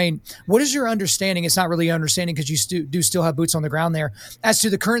Ukraine, what is your understanding? It's not really understanding because you do still have boots on the ground there as to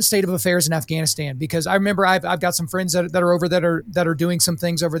the current state of affairs in Afghanistan. Because I remember I've got some friends that are over that are doing some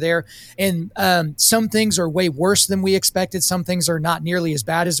things over there, and some things are way worse than we expected. Some things are not nearly as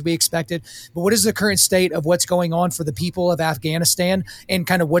bad as we expected. But what is the current state of what's going on for the people of Afghanistan, and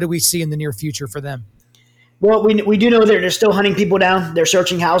kind of what do we see in the near future for them? Well, we do know they're still hunting people down. They're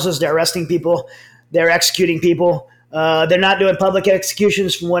searching houses. They're arresting people. They're executing people. They're not doing public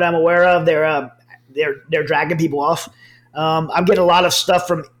executions from what I'm aware of. They're dragging people off. I'm getting a lot of stuff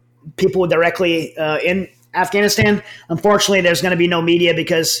from people directly in Afghanistan. Unfortunately, there's going to be no media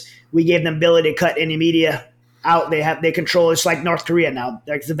because we gave them ability to cut any media out. They control. It's like North Korea now.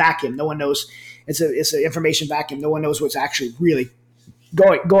 It's a vacuum. No one knows. It's an information vacuum. No one knows what's actually really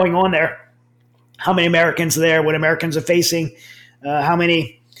going on there. How many Americans are there? What Americans are facing? How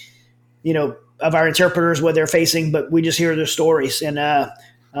many, of our interpreters what they're facing? But we just hear their stories, and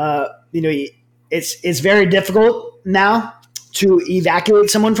it's very difficult now to evacuate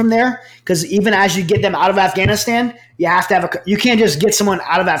someone from there because even as you get them out of Afghanistan, you have to you can't just get someone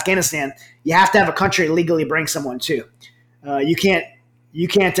out of Afghanistan. You have to have a country legally bring someone to. You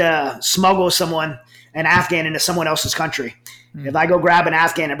can't smuggle an Afghan into someone else's country. Mm. If I go grab an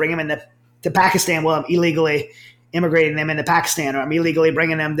Afghan and bring him to Pakistan, well, I'm illegally immigrating them into Pakistan, or I'm illegally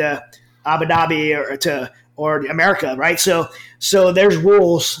bringing them to Abu Dhabi or America, right? So there's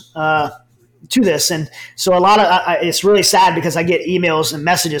rules to this, and so a lot of it's really sad because I get emails and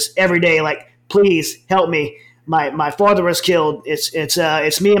messages every day like, "Please help me. My father was killed.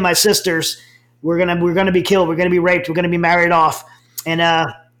 It's me and my sisters. We're gonna be killed. We're gonna be raped. We're gonna be married off." And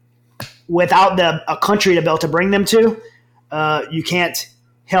without a country to be able to bring them to, you can't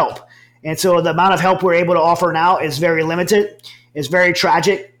help. And so the amount of help we're able to offer now is very limited. It's very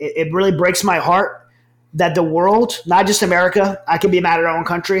tragic. It really breaks my heart that the world, not just America, I can be mad at our own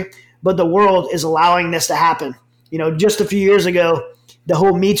country, but the world is allowing this to happen. Just a few years ago, the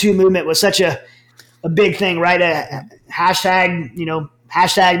whole Me Too movement was such a big thing, right?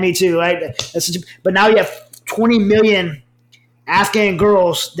 Hashtag Me Too, right? But now you have 20 million Afghan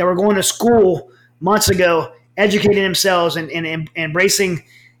girls that were going to school months ago, educating themselves and embracing,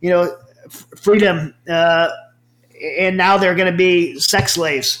 freedom, and now they're going to be sex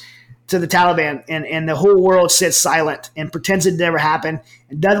slaves to the Taliban, and the whole world sits silent and pretends it never happened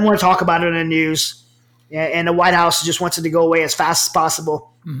and doesn't want to talk about it in the news, and the White House just wants it to go away as fast as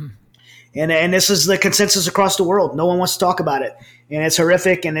possible. Mm-hmm. And this is the consensus across the world. No one wants to talk about it, and it's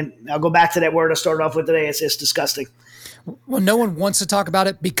horrific. And then I'll go back to that word I started off with today. It's disgusting. Well, no one wants to talk about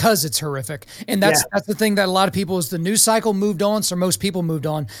it because it's horrific. And that's the thing that a lot of people is the news cycle moved on. So most people moved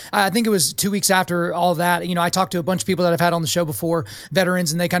on. I think it was 2 weeks after all that, I talked to a bunch of people that I've had on the show before,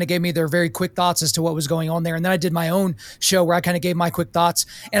 veterans, and they kind of gave me their very quick thoughts as to what was going on there. And then I did my own show where I kind of gave my quick thoughts.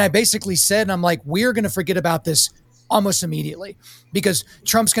 And I basically said, and I'm like, we're going to forget about this almost immediately because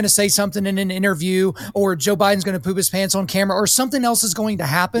Trump's going to say something in an interview, or Joe Biden's going to poop his pants on camera, or something else is going to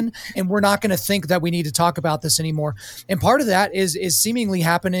happen, and we're not going to think that we need to talk about this anymore. And part of that is seemingly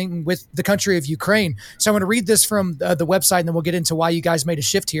happening with the country of Ukraine. So I'm going to read this from the website, and then we'll get into why you guys made a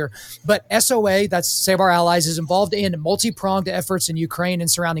shift here. But SOA, that's Save Our Allies, is involved in multi-pronged efforts in Ukraine and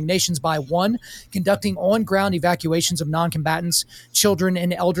surrounding nations by 1, conducting on-ground evacuations of non-combatants, children,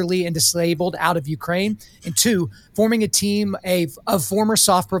 and elderly and disabled out of Ukraine, and 2, forming a team of former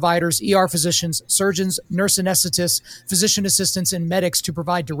SOF providers, ER physicians, surgeons, nurse anesthetists, physician assistants, and medics to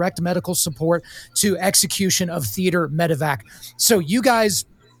provide direct medical support to execution of theater medevac. So you guys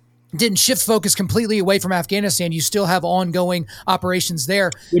didn't shift focus completely away from Afghanistan. You still have ongoing operations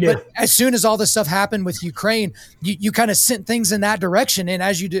there. We do. But as soon as all this stuff happened with Ukraine, you kind of sent things in that direction. And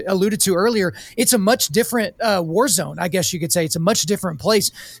as you alluded to earlier, it's a much different war zone, I guess you could say. It's a much different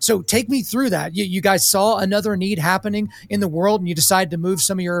place. So take me through that. You guys saw another need happening in the world, and you decided to move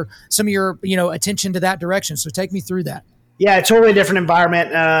some of your attention to that direction. So take me through that. Yeah, a totally different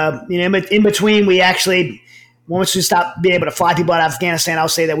environment. In between, we actually, once we stopped being able to fly people out of Afghanistan, I'll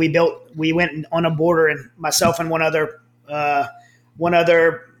say that we went on a border, and myself and one other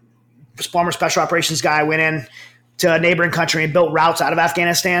former special operations guy went in to a neighboring country and built routes out of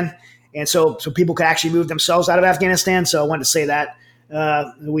Afghanistan. And so people could actually move themselves out of Afghanistan. So I wanted to say that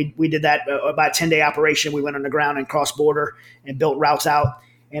we did that about a 10-day operation. We went on the ground and crossed border and built routes out.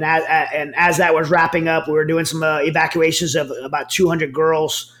 And as that was wrapping up, we were doing some evacuations of about 200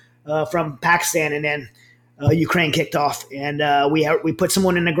 girls from Pakistan, and then Ukraine kicked off, and we put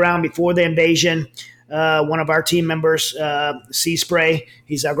someone in the ground before the invasion. One of our team members, Sea Spray,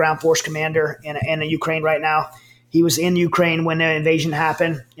 he's our ground force commander in Ukraine right now. He was in Ukraine when the invasion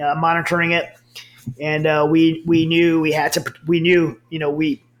happened, monitoring it, and we knew we have the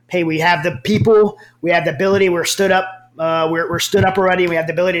people, we have the ability, we're stood up. We're stood up already. We have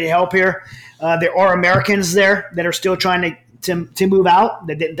the ability to help here. There are Americans there that are still trying to move out.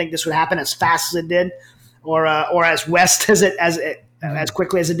 That didn't think this would happen as fast as it did, or as west as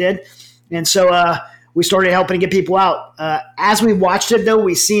quickly as it did. And so we started helping to get people out. As we watched it, though,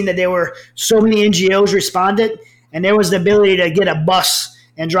 we seen that there were so many NGOs responded, and there was the ability to get a bus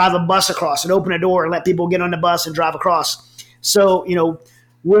and drive a bus across and open a door and let people get on the bus and drive across. So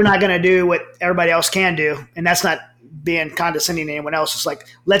we're not going to do what everybody else can do, and that's not being condescending to anyone else. It's like,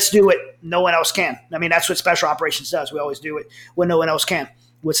 let's do what no one else can. I mean, that's what special operations does. We always do it when no one else can,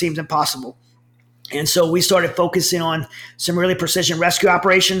 what seems impossible. And so we started focusing on some really precision rescue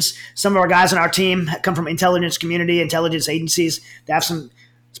operations. Some of our guys on our team come from intelligence community, intelligence agencies that have some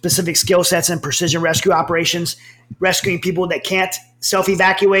specific skill sets in precision rescue operations, rescuing people that can't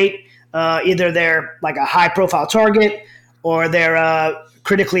self-evacuate. Either they're like a high-profile target, or they're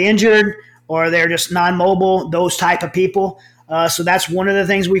critically injured, or they're just non-mobile, those type of people. So that's one of the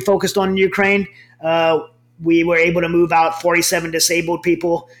things we focused on in Ukraine. We were able to move out 47 disabled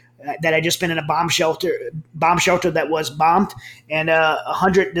people that had just been in a bomb shelter that was bombed, and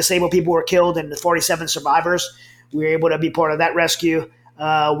 100 disabled people were killed, and the 47 survivors. We were able to be part of that rescue.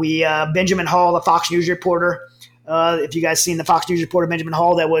 Benjamin Hall, the Fox News reporter, if you guys seen the Fox News reporter, Benjamin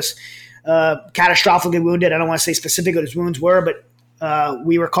Hall, that was catastrophically wounded. I don't want to say specifically what his wounds were, but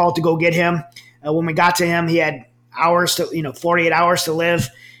we were called to go get him. When we got to him, he had 48 hours to live,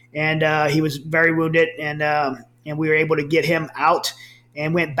 and he was very wounded. And we were able to get him out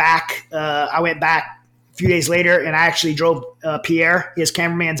and went back. I went back a few days later, and I actually drove Pierre, his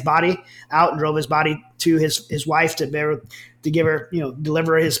cameraman's body, out and drove his body to his wife to give her,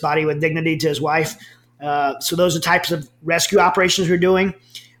 deliver his body with dignity to his wife. So those are types of rescue operations we're doing.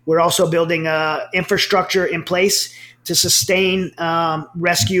 We're also building infrastructure in place to sustain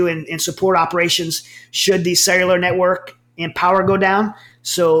rescue and support operations should the cellular network and power go down.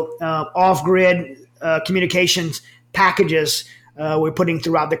 So off-grid communications packages we're putting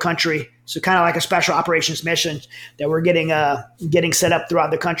throughout the country. So kind of like a special operations mission that we're getting set up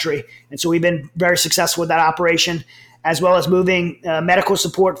throughout the country. And so we've been very successful with that operation, as well as moving medical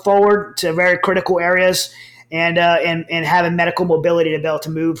support forward to very critical areas and having medical mobility to be able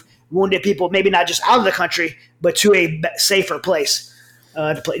to move wounded people, maybe not just out of the country, but to a safer place,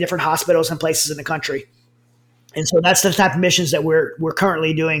 to different hospitals and places in the country. And so that's the type of missions that we're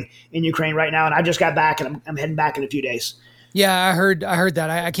currently doing in Ukraine right now. And I just got back, and I'm heading back in a few days. Yeah, I heard that.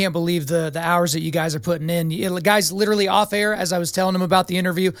 I can't believe the hours that you guys are putting in. The guy's literally off air, as I was telling him about the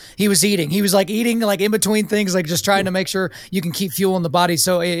interview, he was eating. He was eating in between things, just trying to make sure you can keep fuel in the body.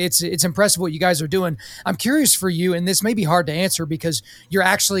 So it's impressive what you guys are doing. I'm curious for you, and this may be hard to answer because you're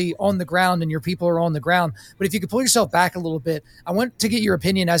actually on the ground and your people are on the ground. But if you could pull yourself back a little bit, I want to get your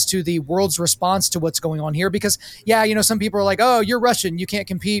opinion as to the world's response to what's going on here. Because some people are like, oh, you're Russian, you can't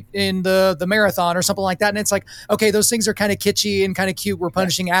compete in the marathon or something like that. And it's like, okay, those things are kind of kitschy and kind of cute. We're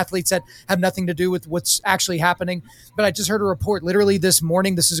punishing athletes that have nothing to do with what's actually happening. But I just heard a report literally this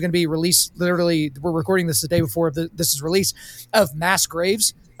morning. This is going to be released. Literally, we're recording this the day before this is released, of mass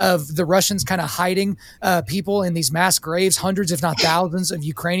graves of the Russians kind of hiding people in these mass graves. Hundreds, if not thousands, of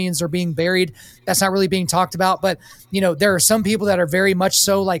Ukrainians are being buried. That's not really being talked about. But, there are some people that are very much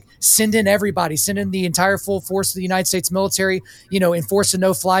so like, send in everybody, send in the entire full force of the United States military, enforce a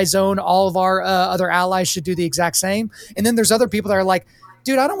no-fly zone. All of our other allies should do the exact same. And then there's other people that are like,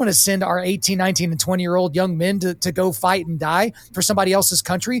 dude, I don't want to send our 18, 19, and 20-year-old young men to go fight and die for somebody else's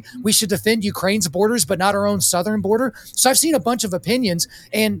country. We should defend Ukraine's borders, but not our own southern border. So I've seen a bunch of opinions,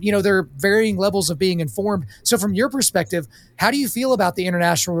 and, there are varying levels of being informed. So from your perspective, how do you feel about the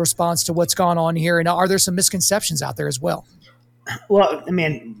international response to what's gone on here? And are there some misconceptions out there as well? Well, I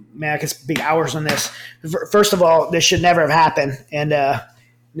mean, man, I could speak hours on this. First of all, this should never have happened, and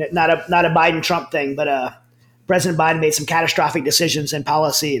not a Biden-Trump thing, but President Biden made some catastrophic decisions in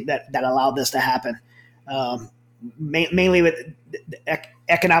policy that allowed this to happen, mainly with the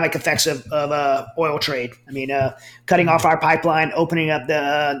economic effects of oil trade. I mean, cutting off our pipeline, opening up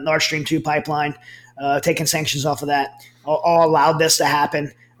the Nord Stream 2 pipeline, taking sanctions off of that, all allowed this to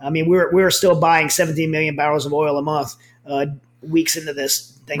happen. I mean, we were still buying 17 million barrels of oil a month weeks into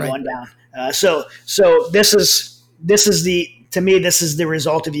this thing going down. So this is to me, this is the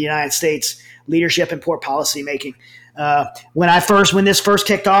result of the United States leadership and poor policy making. When this first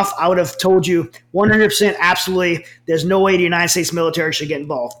kicked off, I would have told you 100% absolutely there's no way the United States military should get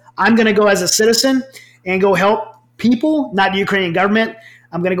involved. I'm going to go as a citizen and go help people, not the Ukrainian government.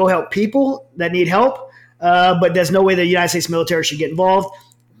 I'm going to go help people that need help, but there's no way the United States military should get involved.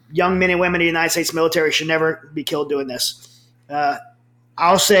 Young men and women in the United States military should never be killed doing this.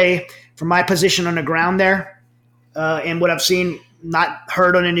 I'll say from my position on the ground there and what I've seen, not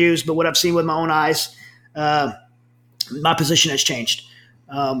heard on the news, but what I've seen with my own eyes, my position has changed.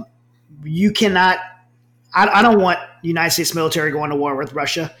 You cannot – I don't want the United States military going to war with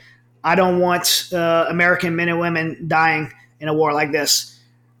Russia. I don't want American men and women dying in a war like this.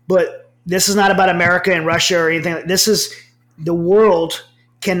 But this is not about America and Russia or anything. This is – the world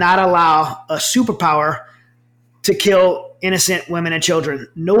cannot allow a superpower to kill innocent women and children.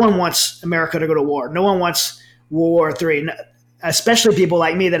 No one wants America to go to war. No one wants World War III, especially people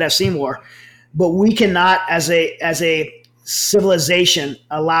like me that have seen war. But we cannot, as a civilization,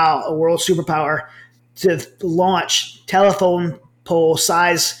 allow a world superpower to launch telephone pole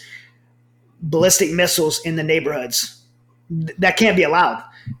size ballistic missiles in the neighborhoods. That can't be allowed.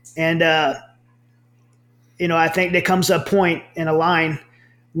 And I think there comes a point in a line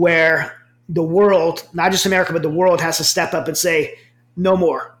where the world, not just America, but the world has to step up and say, no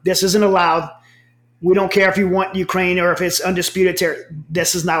more. This isn't allowed. We don't care if you want Ukraine or if it's undisputed territory.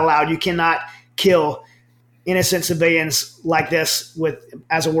 This is not allowed. You cannot kill innocent civilians like this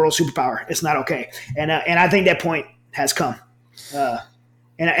as a world superpower. It's not okay. And I think that point has come. I'm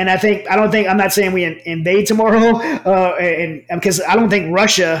not saying we invade tomorrow, and because I don't think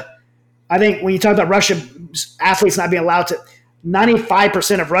Russia. I think when you talk about Russia athletes not being allowed to,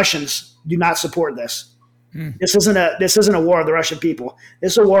 95% of Russians do not support this. This isn't a war of the Russian people.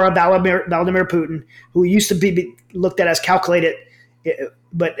 This is a war of Vladimir Putin, who used to be looked at as calculated,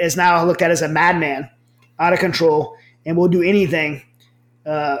 but is now looked at as a madman, out of control, and will do anything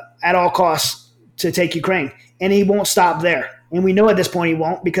at all costs to take Ukraine. And he won't stop there. And we know at this point he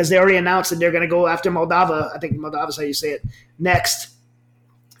won't, because they already announced that they're going to go after Moldova. I think Moldova is how you say it, next.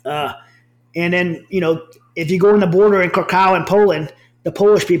 And then, if you go on the border in Krakow in Poland, the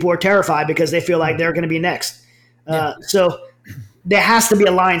Polish people are terrified because they feel like they're going to be next. So there has to be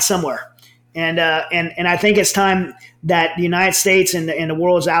a line somewhere. And I think it's time that the United States and the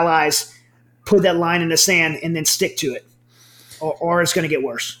world's allies put that line in the sand and then stick to it, or it's going to get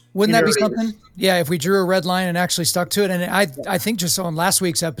worse. Wouldn't that be something? Yeah, if we drew a red line and actually stuck to it. And I think just on last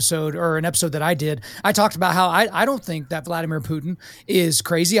week's episode, or an episode that I did, I talked about how I don't think that Vladimir Putin is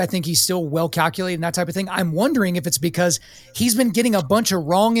crazy. I think he's still well calculated and that type of thing. I'm wondering if it's because he's been getting a bunch of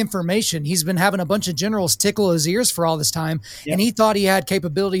wrong information. He's been having a bunch of generals tickle his ears for all this time, and he thought he had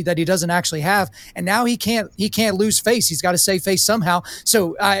capability that he doesn't actually have. And now he can't lose face. He's got to save face somehow.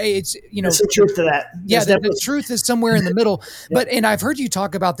 So it's There's the truth to that. Yeah, the truth is somewhere in the middle. And I've heard you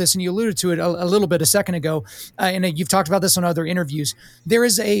talk about this, and you alluded to it a little bit a second ago, and you've talked about this on other interviews. There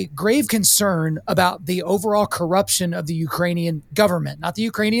is a grave concern about the overall corruption of the Ukrainian government, not the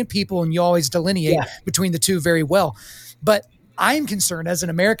Ukrainian people, and you always delineate between the two very well. But I'm concerned as an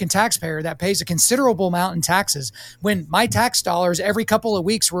American taxpayer that pays a considerable amount in taxes, when my tax dollars every couple of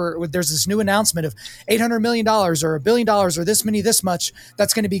weeks there's this new announcement of $800 million or $1 billion or this much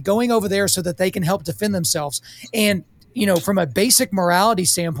that's going to be going over there so that they can help defend themselves. And from a basic morality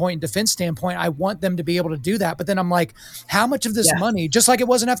standpoint and defense standpoint, I want them to be able to do that. But then I'm like, how much of this money, just like it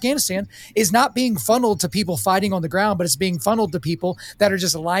was in Afghanistan, is not being funneled to people fighting on the ground, but it's being funneled to people that are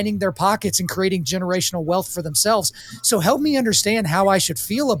just lining their pockets and creating generational wealth for themselves. So help me understand how I should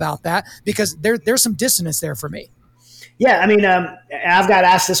feel about that, because there's some dissonance there for me. Yeah, I mean, I've got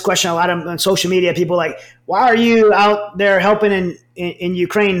asked this question a lot on social media. People like, why are you out there helping in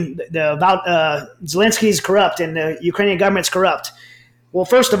Ukraine? Zelensky's corrupt and the Ukrainian government's corrupt. Well,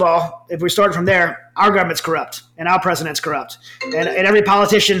 first of all, if we start from there, our government's corrupt and our president's corrupt, and every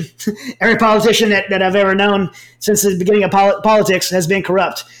politician, that I've ever known since the beginning of politics has been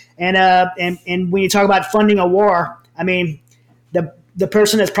corrupt. And when you talk about funding a war, I mean, the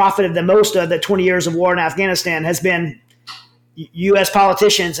person that's profited the most of the 20 years of war in Afghanistan has been U.S.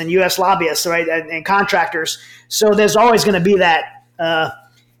 politicians and U.S. lobbyists, right, and contractors. So there's always going to be that. I'm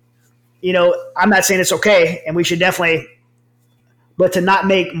not saying it's okay, and we should definitely, but to not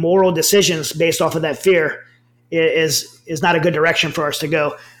make moral decisions based off of that fear is not a good direction for us to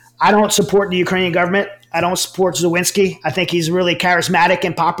go. I don't support the Ukrainian government. I don't support Zelensky. I think he's really charismatic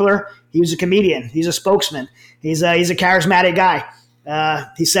and popular. He was a comedian. He's a spokesman. He's a charismatic guy.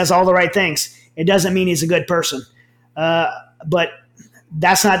 He says all the right things. It doesn't mean he's a good person. But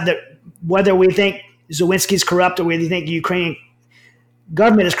that's not whether we think Zelensky's corrupt or whether you think the Ukrainian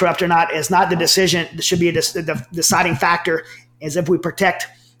government is corrupt or not is not the decision. That should be the deciding factor. Is if we protect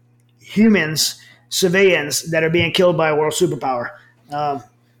humans, civilians that are being killed by a world superpower.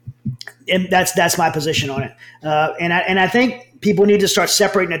 And that's my position on it. And I think people need to start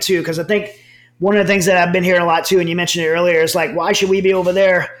separating the two, because I think one of the things that I've been hearing a lot too, and you mentioned it earlier, is like, why should we be over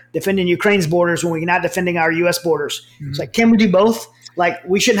there defending Ukraine's borders when we're not defending our U.S. borders? Mm-hmm. It's like, can we do both? Like,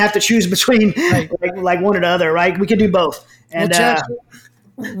 we shouldn't have to choose between like one or the other, right? We could do both. And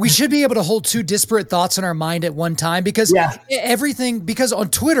we should be able to hold two disparate thoughts in our mind at one time, because because on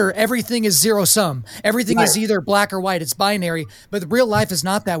Twitter, everything is zero sum. Everything is either black or white. It's binary, but real life is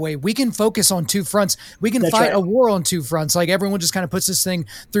not that way. We can focus on two fronts. We can fight a war on two fronts. Like, everyone just kind of puts this thing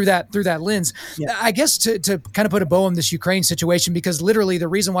through that lens. Yeah. I guess to kind of put a bow on this Ukraine situation, because literally the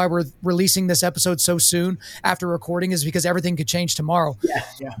reason why we're releasing this episode so soon after recording is because everything could change tomorrow.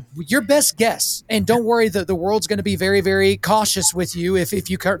 Yeah. Your best guess, and don't worry, that the world's going to be very, very cautious with you if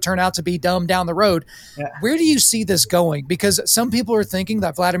you turn out to be dumb down the road. Yeah. Where do you see this going? Because some people are thinking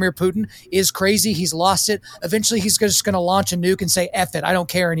that Vladimir Putin is crazy. He's lost it. Eventually, he's just going to launch a nuke and say, F it, I don't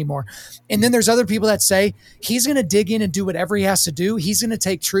care anymore. And then there's other people that say he's going to dig in and do whatever he has to do. He's going to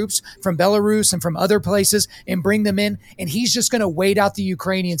take troops from Belarus and from other places and bring them in. And he's just going to wait out the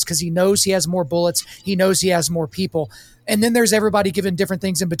Ukrainians because he knows he has more bullets. He knows he has more people. And then there's everybody giving different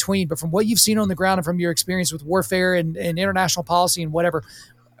things in between. But from what you've seen on the ground and from your experience with warfare and international policy and whatever,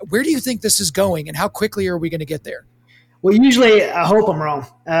 where do you think this is going, and how quickly are we going to get there? Well, usually I hope I'm wrong.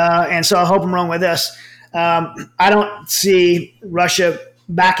 And so I hope I'm wrong with this. I don't see Russia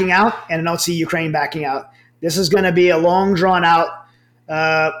backing out, and I don't see Ukraine backing out. This is going to be a long, drawn out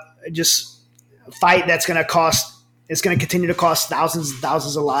just fight that's going to cost. It's going to continue to cost thousands and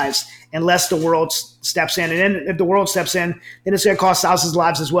thousands of lives unless the world steps in. And then if the world steps in, then it's going to cost thousands of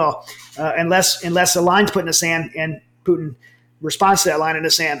lives as well. Unless the line's put in the sand and Putin responds to that line in the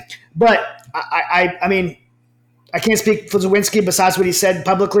sand. But I mean, I can't speak for Zelensky besides what he said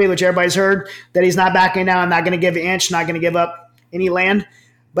publicly, which everybody's heard, that he's not backing down, not going to give an inch, not going to give up any land.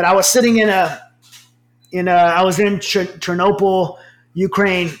 But I was sitting I was in Chernobyl,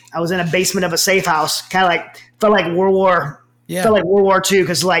 Ukraine. I was in a basement of a safe house, kind of felt like World War II,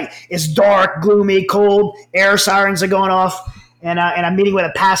 because it's dark, gloomy, cold, air sirens are going off, and I'm meeting with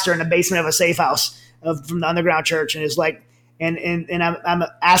a pastor in the basement of a safe house from the underground church, and it's like, and I'm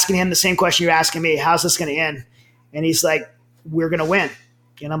asking him the same question you're asking me: how's this going to end? And he's like, we're going to win,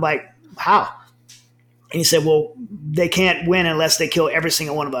 and I'm like, how? And he said, well, they can't win unless they kill every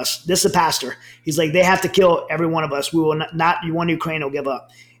single one of us. This is a pastor. He's like, they have to kill every one of us. We will not one Ukraine will give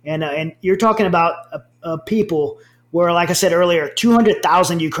up. And you're talking about people where, like I said earlier,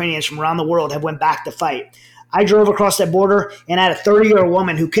 200,000 Ukrainians from around the world have went back to fight. I drove across that border and I had a 30-year-old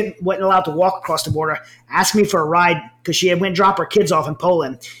woman who wasn't allowed to walk across the border ask me for a ride because she had went and dropped her kids off in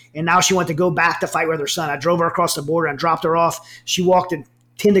Poland. And now she wanted to go back to fight with her son. I drove her across the border and dropped her off. She walked in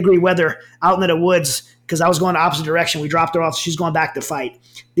 10-degree weather out into the woods because I was going the opposite direction. We dropped her off. She's going back to fight.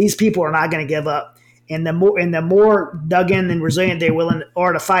 These people are not going to give up. And the more dug in and resilient they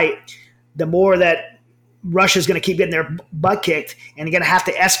are to fight, the more that Russia's going to keep getting their butt kicked, and they're going to have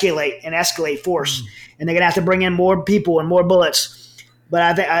to escalate force, and they're going to have to bring in more people and more bullets. But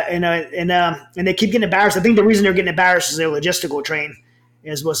I think, and they keep getting embarrassed. I think the reason they're getting embarrassed is their logistical train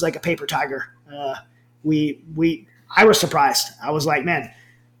was like a paper tiger. I was surprised. I was like, man,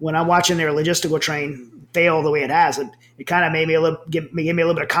 when I'm watching their logistical train fail the way it has, it kind of made me gave me a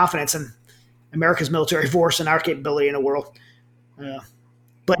little bit of confidence in America's military force and our capability in the world.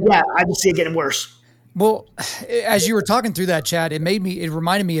 But yeah, I just see it getting worse. Well, as you were talking through that, Chad, it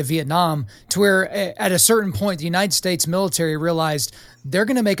reminded me of Vietnam, to where at a certain point, the United States military realized they're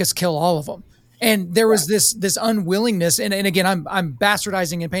going to make us kill all of them. And there was this unwillingness. And again, I'm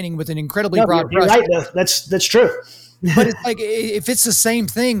bastardizing and painting with an incredibly broad brush. You're right, though. That's true. But it's like, if it's the same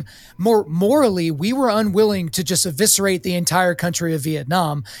thing, morally, we were unwilling to just eviscerate the entire country of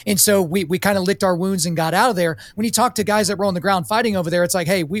Vietnam. And so we kind of licked our wounds and got out of there. When you talk to guys that were on the ground fighting over there, it's like,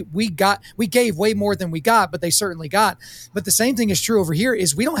 hey, we gave way more than we got, but they certainly got. But the same thing is true over here,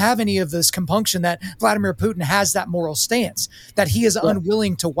 is we don't have any of this compunction that Vladimir Putin has, that moral stance, that he is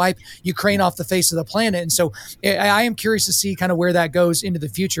unwilling to wipe Ukraine off the face of the planet. And so I am curious to see kind of where that goes into the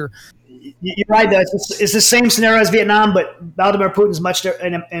future. You're right, though. It's the same scenario as Vietnam, but Vladimir Putin's much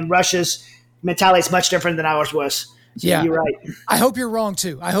different, and Russia's mentality is much different than ours was. So yeah, you're right. I hope you're wrong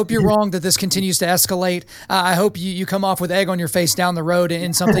too. I hope you're wrong that this continues to escalate. I hope you come off with egg on your face down the road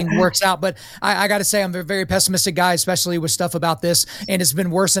and something works out. But I got to say, I'm a very pessimistic guy, especially with stuff about this. And it's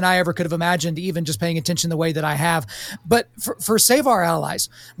been worse than I ever could have imagined, even just paying attention the way that I have. But for Save Our Allies,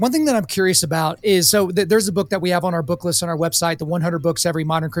 one thing that I'm curious about is, there's a book that we have on our book list on our website, the 100 books every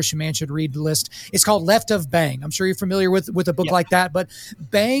modern Christian man should read list. It's called Left of Bang. I'm sure you're familiar with a book like that, but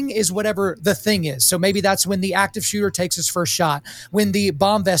bang is whatever the thing is. So maybe that's when the active shooter takes his first shot, when the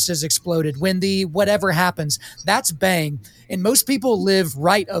bomb vest is exploded, when the whatever happens, that's bang. And most people live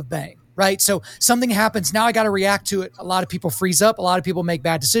right of bang, right? So something happens, now I got to react to it. A lot of people freeze up. A lot of people make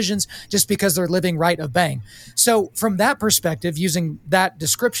bad decisions just because they're living right of bang. So from that perspective, using that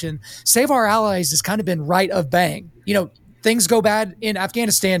description, Save Our Allies has kind of been right of bang. Things go bad in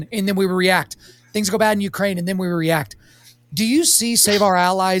Afghanistan and then we react. Things go bad in Ukraine and then we react. Do you see Save Our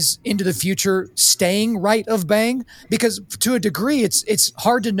Allies into the future staying right of bang? Because to a degree, it's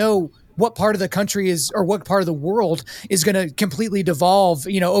hard to know what part of the country is, or what part of the world is going to completely devolve,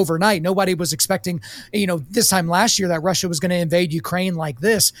 overnight. Nobody was expecting, this time last year that Russia was going to invade Ukraine like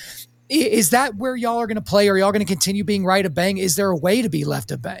this. Is that where y'all are going to play? Are y'all going to continue being right of bang? Is there a way to be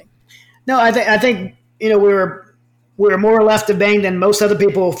left of bang? No, I think we were more left of bang than most other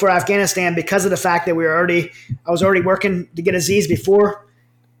people for Afghanistan, because of the fact that I was already working to get Aziz before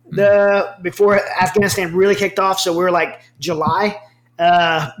Afghanistan really kicked off. So we were like July,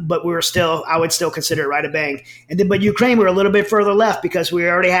 but I would still consider it right of bang. But Ukraine, we were a little bit further left because we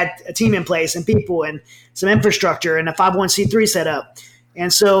already had a team in place and people and some infrastructure and a 501c3 set up.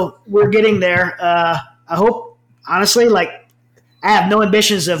 And so we're getting there. I hope, honestly, I have no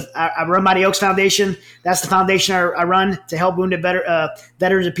ambitions I run Mighty Oaks Foundation. That's the foundation I run to help wounded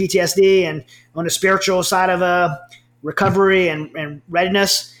veterans of PTSD, and on the spiritual side of recovery and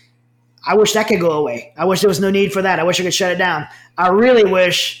readiness. I wish that could go away. I wish there was no need for that. I wish I could shut it down. I really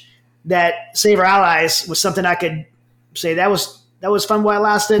wish that Save Our Allies was something I could say that was fun while it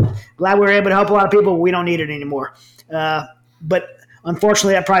lasted. Glad we were able to help a lot of people. We don't need it anymore. But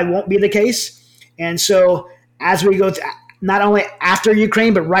unfortunately, that probably won't be the case. And so as we go not only after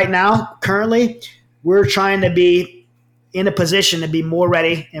Ukraine, but right now, currently, we're trying to be in a position to be more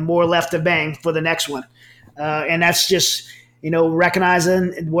ready and more left of bang for the next one. And that's just,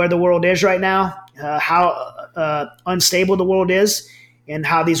 recognizing where the world is right now, how unstable the world is, and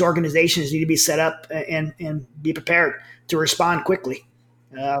how these organizations need to be set up and be prepared to respond quickly.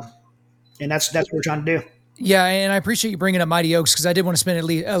 And that's what we're trying to do. Yeah, and I appreciate you bringing up Mighty Oaks, because I did want to spend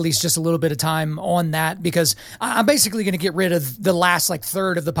at least just a little bit of time on that, because I'm basically going to get rid of the last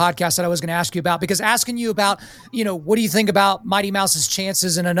third of the podcast that I was going to ask you about, because asking you about, what do you think about Mighty Mouse's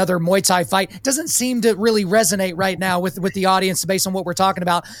chances in another Muay Thai fight doesn't seem to really resonate right now with the audience based on what we're talking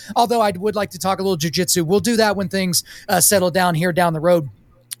about. Although I would like to talk a little jiu-jitsu. We'll do that when things settle down here down the road.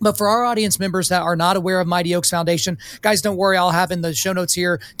 But for our audience members that are not aware of Mighty Oaks Foundation, guys, don't worry. I'll have in the show notes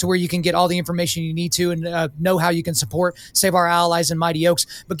here to where you can get all the information you need to and know how you can support Save Our Allies and Mighty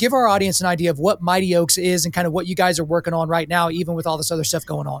Oaks. But give our audience an idea of what Mighty Oaks is and kind of what you guys are working on right now, even with all this other stuff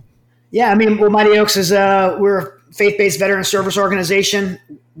going on. Yeah, Mighty Oaks is we're a faith-based veteran service organization.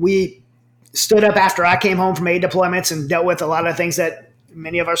 We stood up after I came home from 8 deployments and dealt with a lot of things that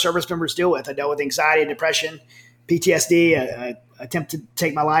many of our service members deal with. I dealt with anxiety, depression, PTSD, I attempt to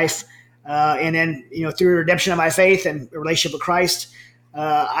take my life. And then, through the redemption of my faith and a relationship with Christ,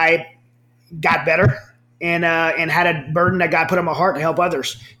 I got better and had a burden that God put on my heart to help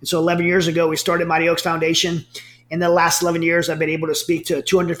others. And so 11 years ago, we started Mighty Oaks Foundation. In the last 11 years, I've been able to speak to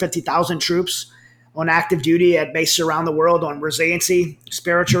 250,000 troops on active duty at bases around the world on resiliency,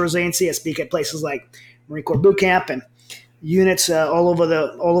 spiritual resiliency. I speak at places like Marine Corps boot camp and units all over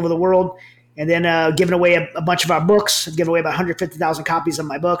the world. And then giving away a bunch of our books. I've given away about 150,000 copies of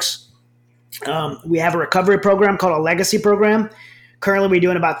my books. We have a recovery program called a legacy program. Currently, we're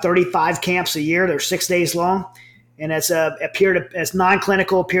doing about 35 camps a year. They're 6 days long. And it's it's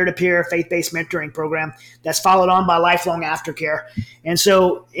non-clinical, peer-to-peer, faith-based mentoring program that's followed on by lifelong aftercare. And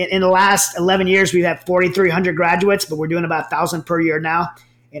so in the last 11 years, we've had 4,300 graduates, but we're doing about 1,000 per year now.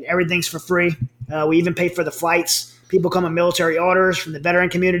 And everything's for free. We even pay for the flights. People come in military orders from the veteran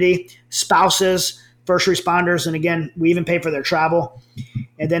community, spouses, first responders, and again, we even pay for their travel.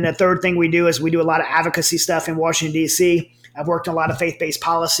 And then the third thing we do is we do a lot of advocacy stuff in Washington, D.C. I've worked on a lot of faith-based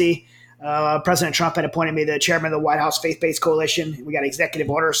policy. President Trump had appointed me the chairman of the White House Faith-Based Coalition. We got an executive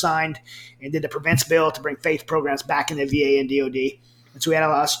order signed and did the Prevents Bill to bring faith programs back in the VA and DOD. And so we had a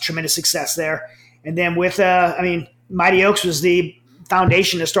lot of tremendous success there. And then with, Mighty Oaks was the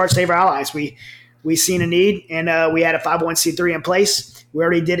foundation to start Save Our Allies. We seen a need, and we had a 501c3 in place. We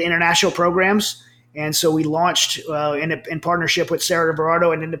already did international programs. And so we launched in partnership with Sarah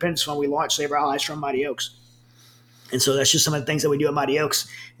Verardo and Independence Fund, we launched Save Our Allies from Mighty Oaks. And so that's just some of the things that we do at Mighty Oaks.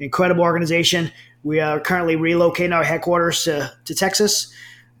 Incredible organization. We are currently relocating our headquarters to Texas.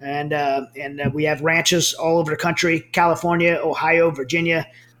 And we have ranches all over the country, California, Ohio, Virginia,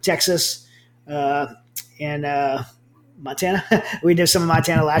 Texas, and Montana. We did some of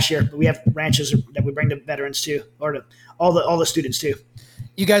Montana last year. But we have ranches that we bring to veterans too, or to all the students too.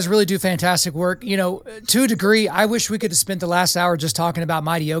 You guys really do fantastic work. To a degree, I wish we could have spent the last hour just talking about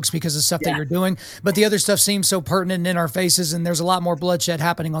Mighty Oaks because of stuff that you're doing. But the other stuff seems so pertinent in our faces, and there's a lot more bloodshed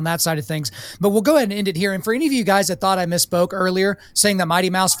happening on that side of things. But we'll go ahead and end it here. And for any of you guys that thought I misspoke earlier, saying that Mighty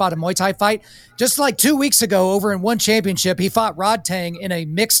Mouse fought a Muay Thai fight, just like 2 weeks ago over in one championship, he fought Rod Tang in a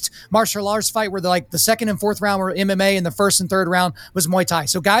mixed martial arts fight where the second and fourth round were MMA and the first and third round was Muay Thai.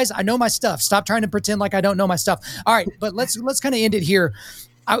 So guys, I know my stuff. Stop trying to pretend like I don't know my stuff. All right, but let's kind of end it here.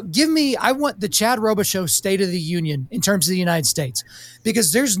 I want the Chad Roba Show State of the Union in terms of the United States,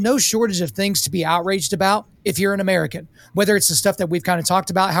 because there's no shortage of things to be outraged about if you're an American, whether it's the stuff that we've kind of talked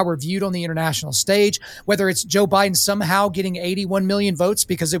about, how we're viewed on the international stage, whether it's Joe Biden somehow getting 81 million votes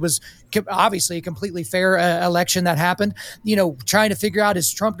because it was obviously a completely fair election that happened, trying to figure out,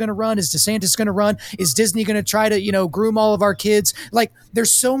 is Trump going to run? Is DeSantis going to run? Is Disney going to try to, groom all of our kids? Like,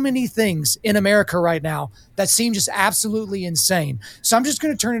 there's so many things in America right now that seem just absolutely insane. So I'm just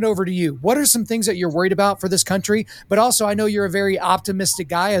going to turn it over to you. What are some things that you're worried about for this country? But also, I know you're a very optimistic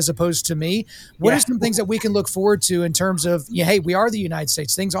guy as opposed to me. What are some things that we can look forward to in terms of, hey, we are the United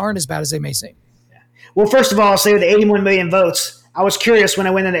States. Things aren't as bad as they may seem. Well, first of all, I'll say with the 81 million votes, I was curious when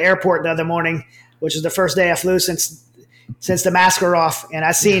I went in the airport the other morning, which is the first day I flew since the masks are off. And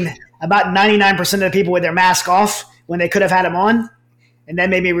I seen about 99% of the people with their mask off when they could have had them on. And that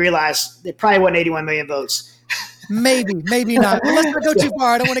made me realize there probably wasn't 81 million votes. Maybe not. Let's not go too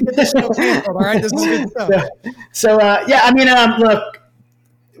far. I don't want to get this show canceled. All right, this is good stuff. Look,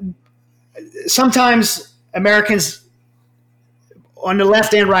 sometimes Americans on the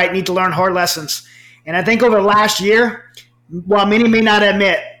left and right need to learn hard lessons. And I think over the last year, while many may not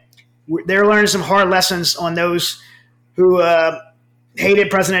admit, they're learning some hard lessons on those who hated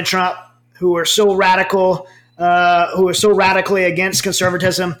President Trump, who are so radical, who are so radically against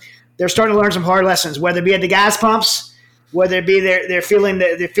conservatism. They're starting to learn some hard lessons, whether it be at the gas pumps, whether it be they're feeling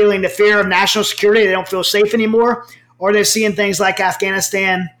the fear of national security, they don't feel safe anymore, or they're seeing things like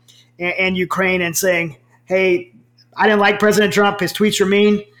Afghanistan and Ukraine and saying, hey, I didn't like President Trump. His tweets were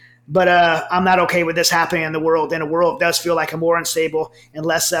mean, but I'm not okay with this happening in the world. And the world does feel like a more unstable and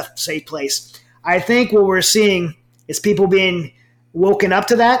less safe place. I think what we're seeing is people being woken up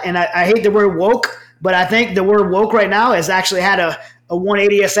to that. And I hate the word woke, but I think the word woke right now has actually had a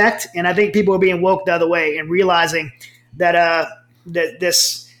 180 effect. And I think people are being woke the other way and realizing that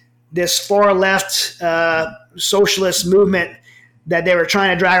this far left socialist movement that they were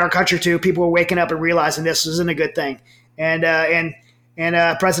trying to drag our country to, people are waking up and realizing this isn't a good thing. And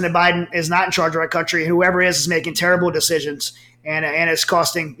President Biden is not in charge of our country. Whoever is making terrible decisions, and it's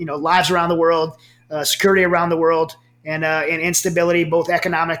costing lives around the world, security around the world, and instability both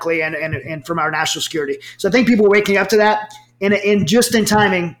economically and from our national security. So I think people are waking up to that, and just in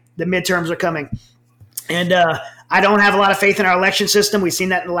timing, the midterms are coming. And I don't have a lot of faith in our election system. We've seen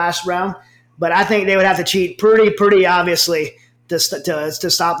that in the last round, but I think they would have to cheat pretty obviously to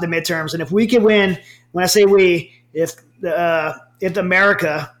stop the midterms. And if we can win, when I say we, if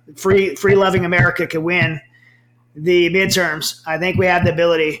America, free loving America, can win the midterms, I think we have the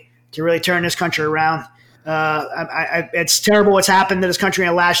ability to really turn this country around. It's terrible what's happened to this country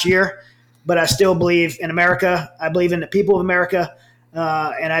in the last year, but I still believe in America. I believe in the people of America,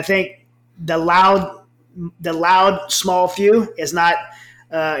 and I think the loud the loud small few is not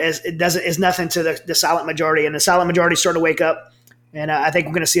is nothing to the silent majority, and the silent majority is starting to wake up. And I think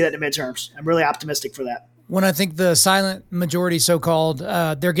we're going to see that in the midterms. I'm really optimistic for that. When I think the silent majority, so-called,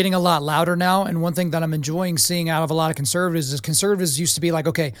 they're getting a lot louder now. And one thing that I'm enjoying seeing out of a lot of conservatives is conservatives used to be like,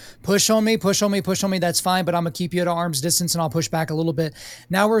 okay, push on me, that's fine, but I'm going to keep you at arm's distance and I'll push back a little bit.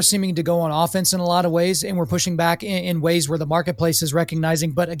 Now we're seeming to go on offense in a lot of ways, and we're pushing back in ways where the marketplace is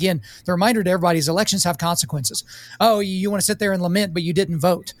recognizing. But again, the reminder to everybody is elections have consequences. Oh, you want to sit there and lament, but you didn't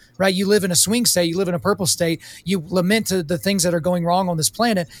vote, right? You live in a swing state, you live in a purple state, you lament to the things that are going wrong on this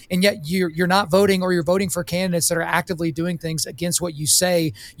planet, and yet you're not voting, or you're voting for candidates that are actively doing things against what you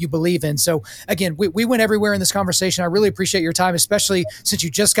say you believe in. So again, we went everywhere in this conversation. I really appreciate your time, especially since you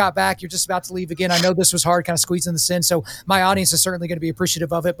just got back. You're just about to leave again. I know this was hard, kind of squeezing this in. So my audience is certainly going to be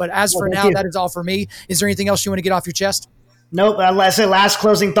appreciative of it. But as for now, that is all for me. Is there anything else you want to get off your chest? Nope. Last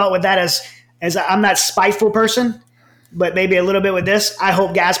closing thought with that is I'm not a spiteful person, but maybe a little bit with this. I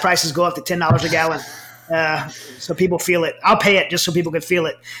hope gas prices go up to $10 a gallon. So people feel it. I'll pay it just so people can feel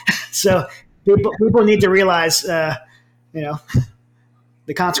it. So people need to realize,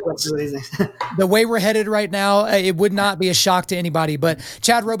 the consequences of these things. The way we're headed right now, it would not be a shock to anybody. But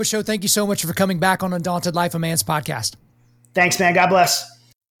Chad Robichaux, thank you so much for coming back on Undaunted Life, a Man's podcast. Thanks, man. God bless.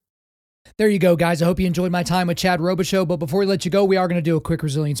 There you go, guys. I hope you enjoyed my time with Chad Robichaux. But before we let you go, we are going to do a quick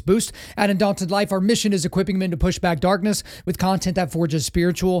resilience boost. At Undaunted Life, our mission is equipping men to push back darkness with content that forges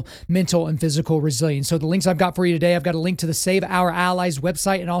spiritual, mental, and physical resilience. So the links I've got for you today, I've got a link to the Save Our Allies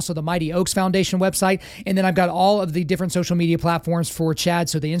website and also the Mighty Oaks Foundation website. And then I've got all of the different social media platforms for Chad.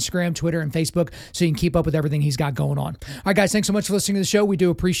 So the Instagram, Twitter, and Facebook, so you can keep up with everything he's got going on. All right, guys, thanks so much for listening to the show. We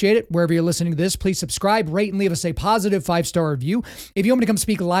do appreciate it. Wherever you're listening to this, please subscribe, rate, and leave us a positive 5-star review. If you want me to come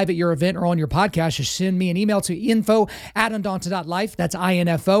speak live at your event or on your podcast, just send me an email to info@undaunted.life. That's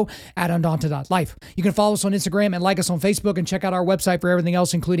info@undaunted.life. You can follow us on Instagram and like us on Facebook, and check out our website for everything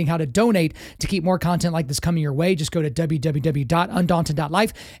else, including how to donate to keep more content like this coming your way. Just go to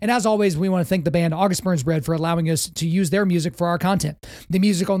www.undaunted.life. And as always, we want to thank the band August Burns Bread for allowing us to use their music for our content. The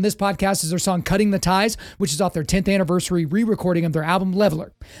music on this podcast is their song Cutting the Ties, which is off their 10th anniversary re-recording of their album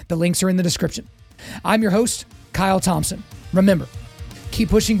Leveler. The links are in the description. I'm your host, Kyle Thompson. Remember, keep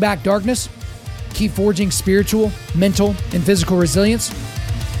pushing back darkness. Keep forging spiritual, mental, and physical resilience.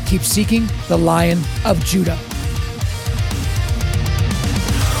 Keep seeking the Lion of Judah.